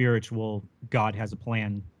spiritual, God has a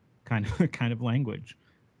plan kind of language.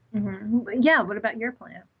 Mm-hmm. Yeah. What about your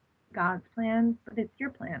plan? God's plan, but it's your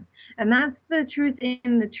plan, and that's the truth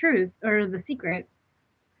in the truth, or the secret,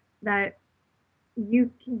 that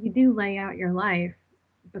you do lay out your life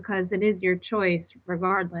because it is your choice,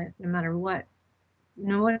 regardless, no matter what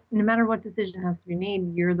decision has to be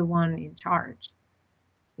made, you're the one in charge.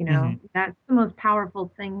 That's the most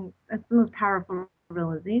powerful thing. That's the most powerful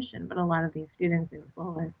realization. But a lot of these students in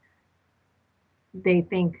Flawless, they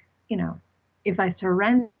think, if I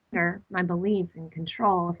surrender my beliefs and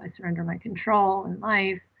control, if I surrender my control in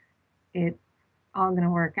life, it's all going to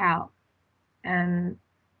work out.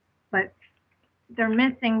 But they're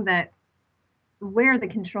missing that where the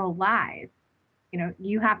control lies.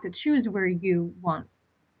 You have to choose where you want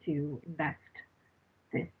to invest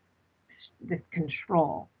this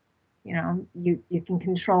control. You can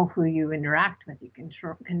control who you interact with. You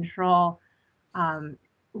control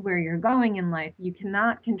where you're going in life. You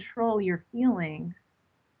cannot control your feelings.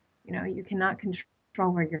 You cannot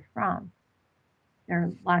control where you're from. There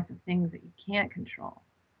are lots of things that you can't control,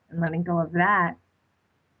 and letting go of that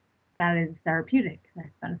is therapeutic. That's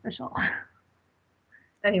beneficial.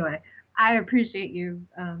 Anyway, I appreciate you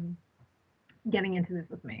getting into this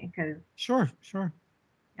with me, because Sure.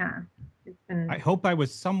 Yeah, it's been. I hope I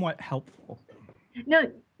was somewhat helpful. No,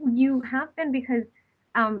 you have been, because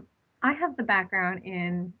I have the background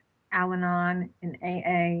in Al-Anon, in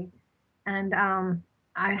AA, and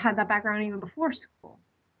I had that background even before school.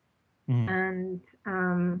 And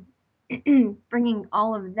bringing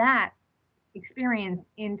all of that experience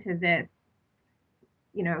into this,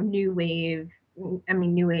 new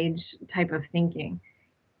age type of thinking.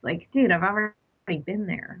 Like, dude, I've already been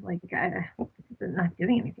there. Like, this is not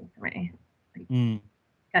doing anything for me. Like, you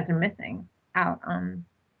guys are missing out on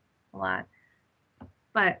a lot.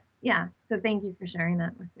 But yeah, so thank you for sharing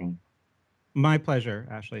that with me. My pleasure,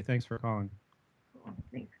 Ashley. Thanks for calling. Cool.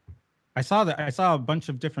 Thanks. I saw a bunch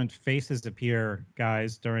of different faces appear,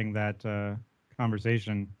 guys, during that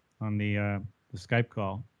conversation on the Skype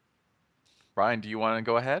call. Ryan, do you want to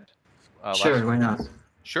go ahead? Sure, why not?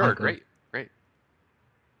 Sure, great.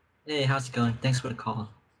 Hey, how's it going? Thanks for the call.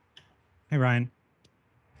 Hey, Ryan.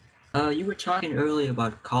 You were talking earlier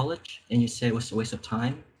about college, and you said it was a waste of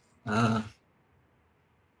time.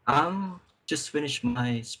 I'm just finished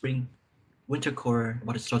my winter core,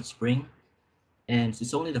 about to start spring, and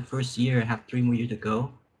it's only the first year. I have 3 more years to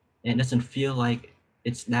go, and it doesn't feel like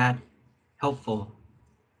it's that helpful.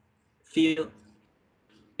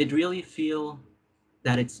 It really feel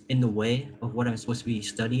that it's in the way of what I'm supposed to be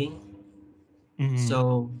studying.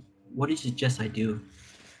 So what do you suggest I do?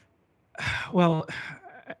 Well,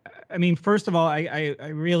 I mean, first of all, I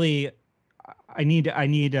really I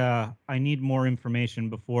need more information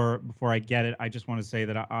before I get it. I just want to say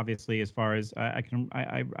that obviously, as far as I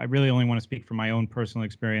really only want to speak from my own personal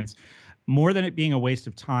experience. More than it being a waste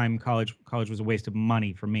of time, college was a waste of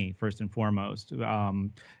money for me, first and foremost,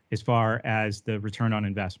 as far as the return on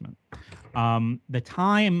investment. The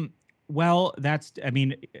time, well,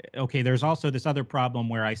 okay, there's also this other problem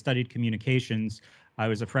where I studied communications. I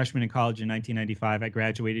was a freshman in college in 1995. I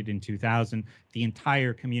graduated in 2000. The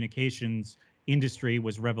entire communications industry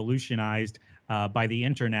was revolutionized by the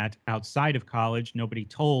internet outside of college. Nobody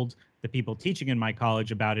told the people teaching in my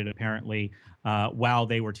college about it, apparently, while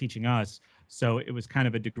they were teaching us. So it was kind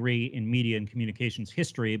of a degree in media and communications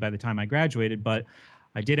history by the time I graduated. But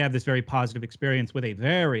I did have this very positive experience with a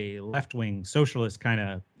very left-wing socialist kind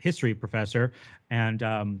of history professor, and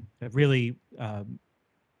it really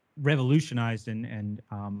revolutionized and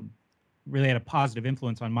really had a positive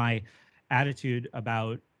influence on my attitude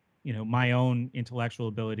about, my own intellectual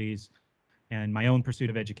abilities and my own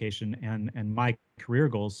pursuit of education and my career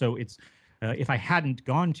goals. So it's if I hadn't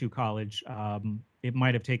gone to college, it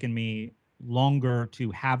might have taken me longer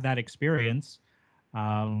to have that experience.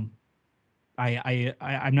 I'm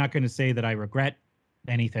not going to say that I regret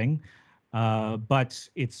anything, but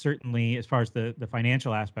it's certainly, as far as the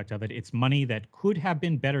financial aspect of it, it's money that could have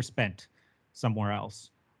been better spent somewhere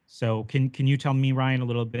else. So can you tell me, Ryan, a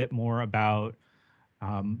little bit more about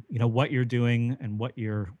what you're doing and what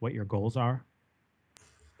your goals are?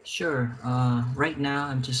 Sure. Right now,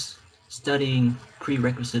 I'm just studying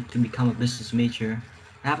prerequisite to become a business major.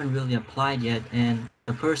 I haven't really applied yet, and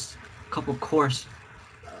the first couple course,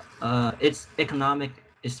 it's economic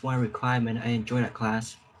is one requirement. I enjoy that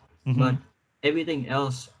class, but everything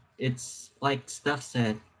else, it's like Steph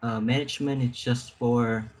said. Management is just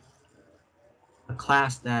for a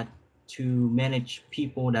class that to manage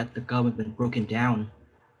people that the government been broken down,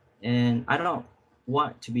 and I don't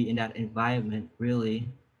want to be in that environment really.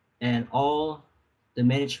 And all the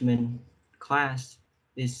management class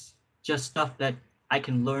is just stuff that I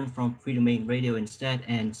can learn from Free Domain Radio instead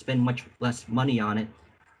and spend much less money on it.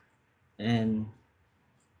 And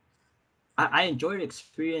I enjoy the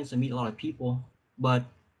experience and meet a lot of people, but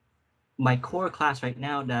my core class right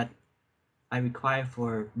now that I require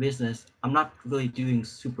for business, I'm not really doing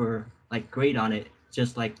super like great on it,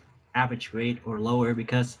 just like average grade or lower,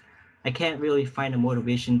 because I can't really find a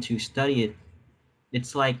motivation to study it.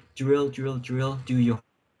 It's like drill, do your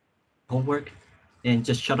homework, and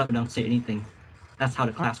just shut up and don't say anything. That's how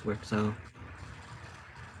the class works. So,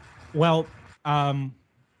 well,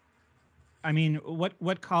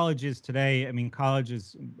 what college is today? I mean, college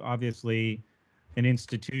is obviously an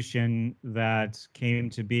institution that came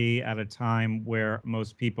to be at a time where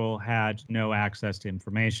most people had no access to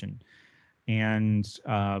information. And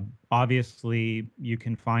obviously, you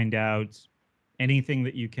can find out anything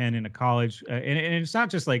that you can in a college. And it's not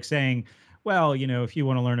just like saying, well, if you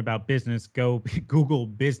want to learn about business, go Google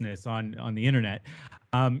business on the internet.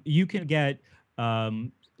 You can get a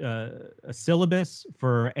syllabus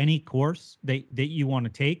for any course that you want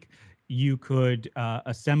to take. You could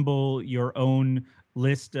assemble your own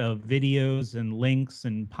list of videos and links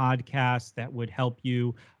and podcasts that would help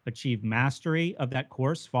you achieve mastery of that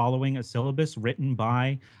course following a syllabus written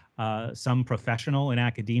by some professional in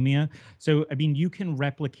academia. So, I mean, you can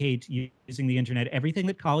replicate using the internet everything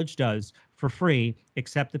that college does for free,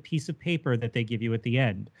 except the piece of paper that they give you at the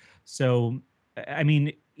end. So, I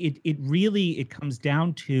mean, it really comes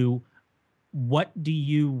down to, what do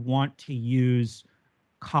you want to use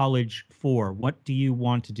college for? What do you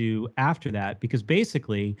want to do after that? Because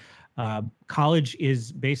basically, college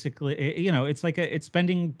is basically, it's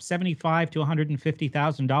spending $75,000 to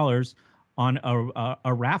 $150,000 on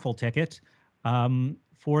a raffle ticket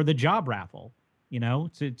for the job raffle,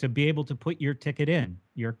 to be able to put your ticket in,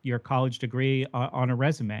 your college degree on a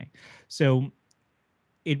resume. So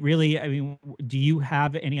it really, I mean, do you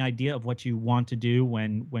have any idea of what you want to do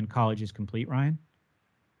when college is complete, Ryan?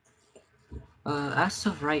 as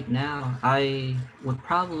of right now, I would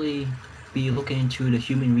probably be looking into the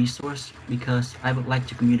human resource because I would like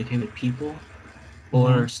to communicate with people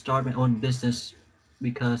or start my own business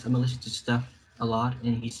because I'm listening to stuff a lot,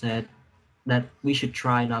 and he said that we should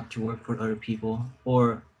try not to work for other people,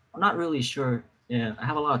 or I'm not really sure. Yeah, I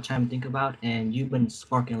have a lot of time to think about, and you've been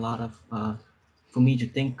sparking a lot of for me to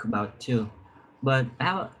think about too. But I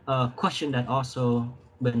have a question that also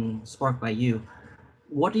been sparked by you.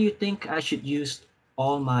 What do you think I should use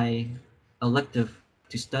all my elective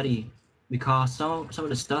to study? Because some of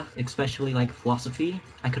the stuff, especially like philosophy,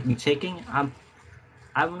 I could be taking.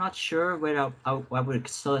 I'm not sure whether I would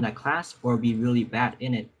excel in that class or be really bad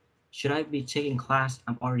in it. should I be taking class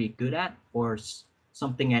I'm already good at, or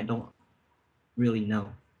something I don't really know?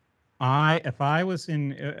 If I was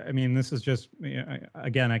in, I mean, this is just,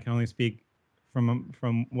 again, I can only speak from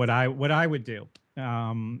what I would do.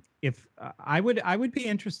 If I would be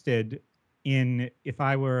interested in, if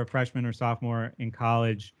I were a freshman or sophomore in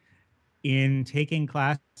college, in taking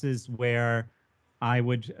classes where I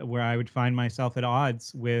would find myself at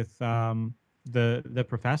odds with the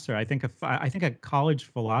professor. I think a college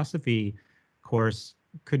philosophy course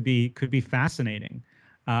could be fascinating.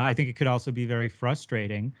 I think it could also be very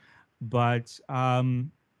frustrating, but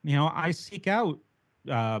I seek out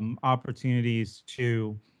opportunities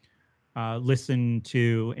to listen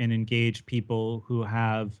to and engage people who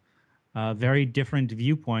have very different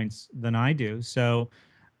viewpoints than I do. So,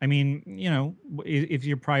 I mean, if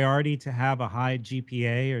your priority to have a high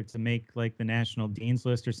GPA or to make like the national dean's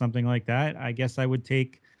list or something like that, I guess I would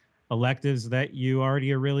take electives that you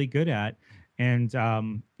already are really good at. And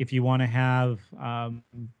if you want to have an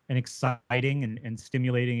exciting and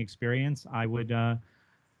stimulating experience, I would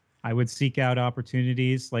seek out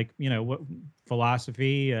opportunities like, what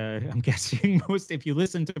philosophy. I'm guessing most, if you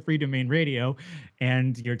listen to Free Domain Radio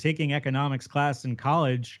and you're taking economics class in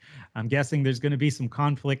college, I'm guessing there's going to be some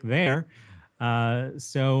conflict there. It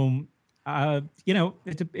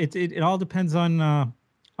all depends on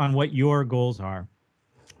what your goals are.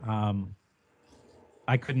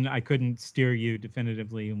 I couldn't steer you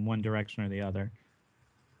definitively in one direction or the other.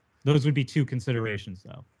 Those would be two considerations,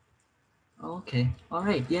 though. Okay. All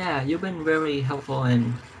right. Yeah, you've been very helpful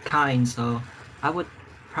and kind. So I would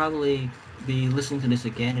probably be listening to this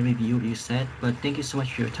again and review what you said. But thank you so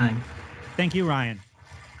much for your time. Thank you, Ryan.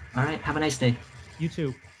 All right. Have a nice day. You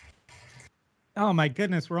too. Oh my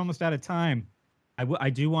goodness, we're almost out of time. I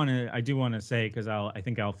do want to say, because I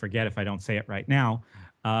think I'll forget if I don't say it right now.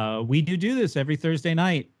 We do this every Thursday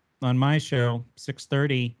night on my show,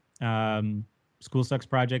 6:30.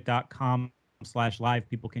 Schoolsucksproject.com/live.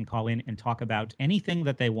 People can call in and talk about anything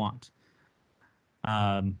that they want.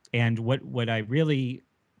 And what I really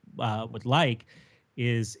would like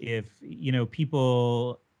is if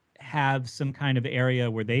people have some kind of area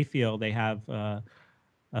where they feel they have a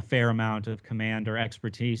fair amount of command or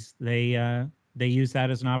expertise, they use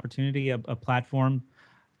that as an opportunity, a platform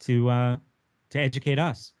to educate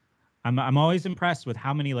us. I'm always impressed with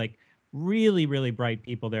how many like really, really bright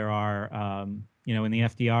people there are, in the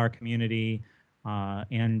FDR community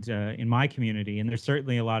and in my community. And there's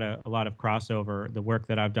certainly a lot of crossover. The work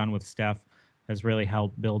that I've done with Steph has really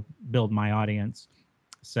helped build my audience.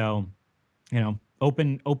 So,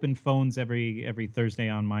 open phones every Thursday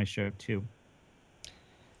on my show too.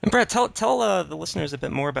 And Brett, tell the listeners a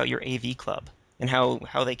bit more about your AV club and how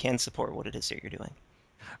they can support what it is that you're doing.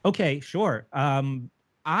 Okay, sure.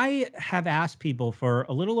 I have asked people for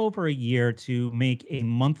a little over a year to make a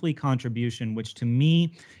monthly contribution, which to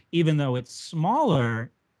me, even though it's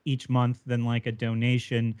smaller each month than like a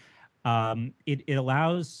donation, it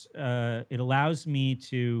allows me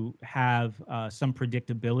to have some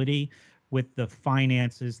predictability with the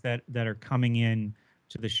finances that are coming in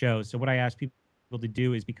to the show. So what I ask people to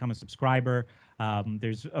do is become a subscriber.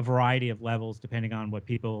 There's a variety of levels depending on what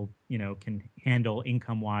people can handle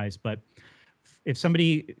income wise, but if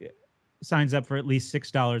somebody signs up for at least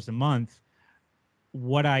 $6 a month,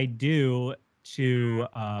 what I do to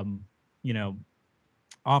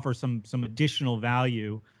offer some additional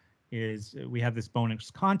value is we have this bonus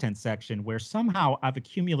content section where somehow I've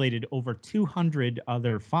accumulated over 200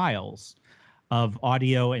 other files of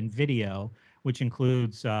audio and video, which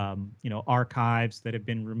includes archives that have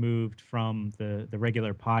been removed from the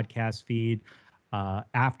regular podcast feed,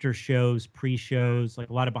 after shows, pre-shows, like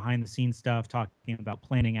a lot of behind the scenes stuff, talking about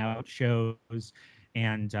planning out shows,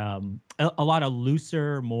 and a lot of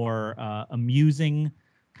looser, more amusing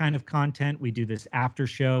kind of content. We do this after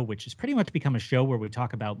show, which has pretty much become a show where we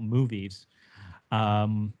talk about movies.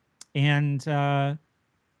 And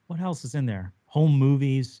what else is in there? Home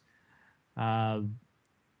movies. So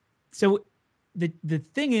the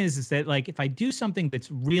thing is that like if I do something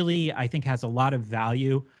that's really, I think has a lot of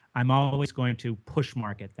value, I'm always going to push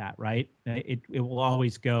market that, right? It will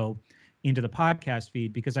always go into the podcast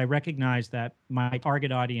feed because I recognize that my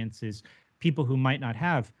target audience is people who might not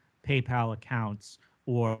have PayPal accounts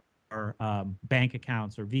or bank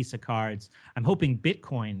accounts or Visa cards. I'm hoping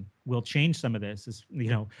Bitcoin will change some of this, is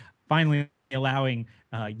finally allowing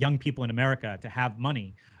young people in America to have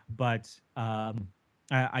money. But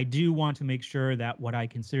I do want to make sure that what I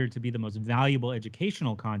consider to be the most valuable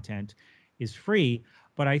educational content is free.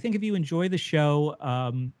 But I think if you enjoy the show,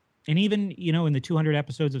 and even, in the 200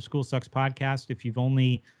 episodes of School Sucks podcast, if you've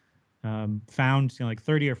only found like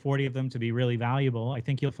 30 or 40 of them to be really valuable, I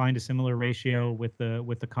think you'll find a similar ratio with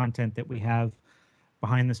the content that we have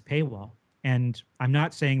behind this paywall. And I'm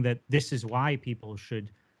not saying that this is why people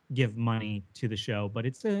should give money to the show, but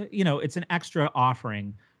it's it's an extra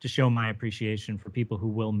offering to show my appreciation for people who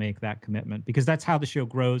will make that commitment, because that's how the show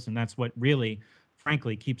grows, and that's what really,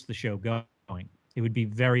 frankly, keeps the show going. It would be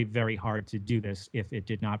very, very hard to do this if it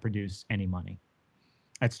did not produce any money.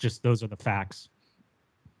 Those are the facts.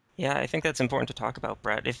 Yeah, I think that's important to talk about,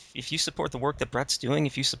 Brett. If you support the work that Brett's doing,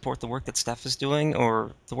 if you support the work that Steph is doing,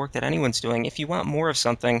 or the work that anyone's doing, if you want more of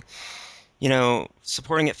something,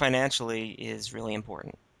 supporting it financially is really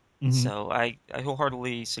important. Mm-hmm. So I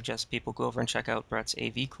wholeheartedly suggest people go over and check out Brett's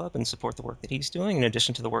AV Club and support the work that he's doing, in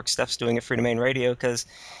addition to the work Steph's doing at Freedomain Radio, because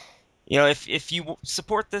if you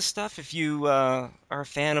support this stuff, if you are a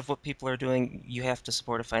fan of what people are doing, you have to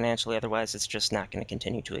support it financially. Otherwise, it's just not going to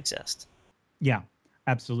continue to exist. Yeah,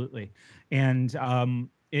 absolutely. And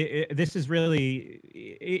this is really,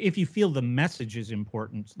 if you feel the message is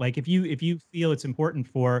important, like if you feel it's important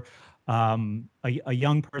for a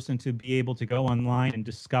young person to be able to go online and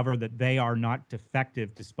discover that they are not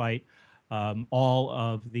defective, despite all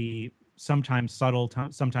of the sometimes subtle,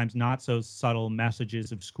 sometimes not so subtle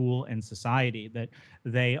messages of school and society, that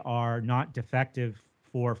they are not defective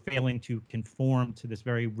for failing to conform to this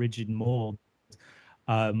very rigid mold.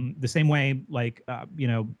 The same way, like,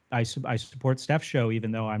 I support Steph's show,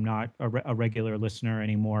 even though I'm not a regular listener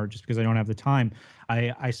anymore, just because I don't have the time.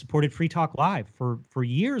 I supported Free Talk Live for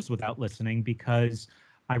years without listening, because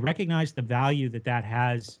I recognize the value that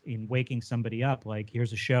has in waking somebody up. Like,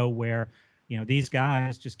 here's a show where, these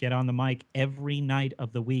guys just get on the mic every night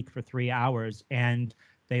of the week for 3 hours, and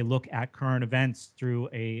they look at current events through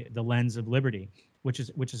the lens of liberty, which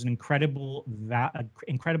is an incredibly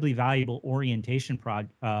valuable orientation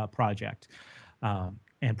project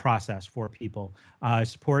and process for people. I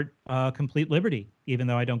support Complete Liberty, even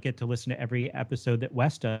though I don't get to listen to every episode that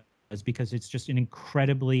Wes does, because it's just an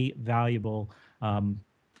incredibly valuable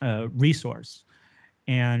resource.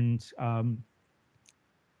 And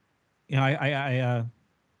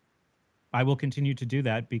I will continue to do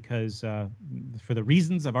that, because for the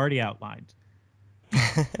reasons I've already outlined.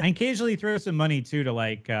 I occasionally throw some money too to,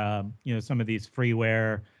 like, some of these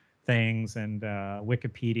freeware things and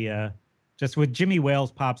Wikipedia. Just when Jimmy Wales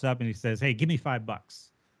pops up and he says, "Hey, give me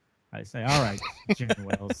 $5," I say, "All right, Jimmy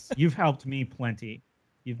Wales, you've helped me plenty.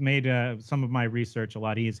 You've made some of my research a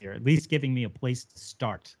lot easier, at least giving me a place to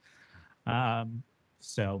start."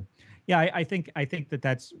 So, yeah, I think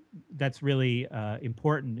that's really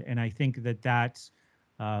important, and I think that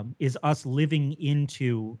is us living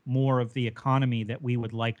into more of the economy that we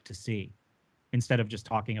would like to see, instead of just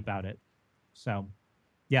talking about it. So,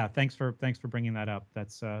 yeah, thanks for bringing that up.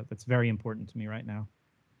 That's very important to me right now.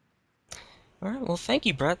 All right. Well, thank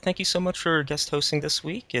you, Brett. Thank you so much for guest hosting this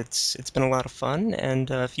week. It's been a lot of fun.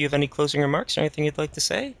 And if you have any closing remarks or anything you'd like to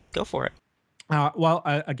say, go for it.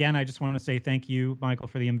 Again, I just want to say thank you, Michael,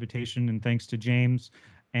 for the invitation, and thanks to James,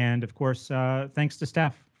 and of course, thanks to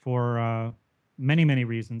Steph for many, many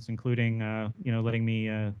reasons, including letting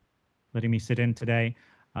me sit in today,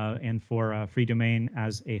 and for Freedomain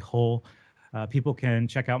as a whole. People can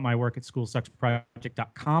check out my work at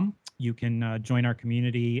schoolsucksproject.com. You can join our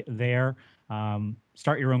community there.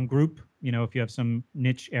 Start your own group. If you have some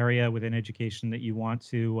niche area within education that you want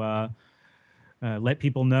to let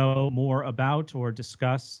people know more about or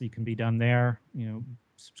discuss, you can be done there.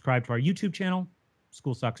 Subscribe to our YouTube channel.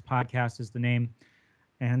 School Sucks Podcast is the name.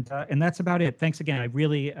 And that's about it. Thanks again. I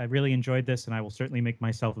really enjoyed this, and I will certainly make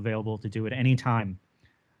myself available to do it anytime.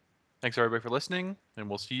 Thanks everybody for listening, and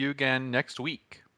we'll see you again next week.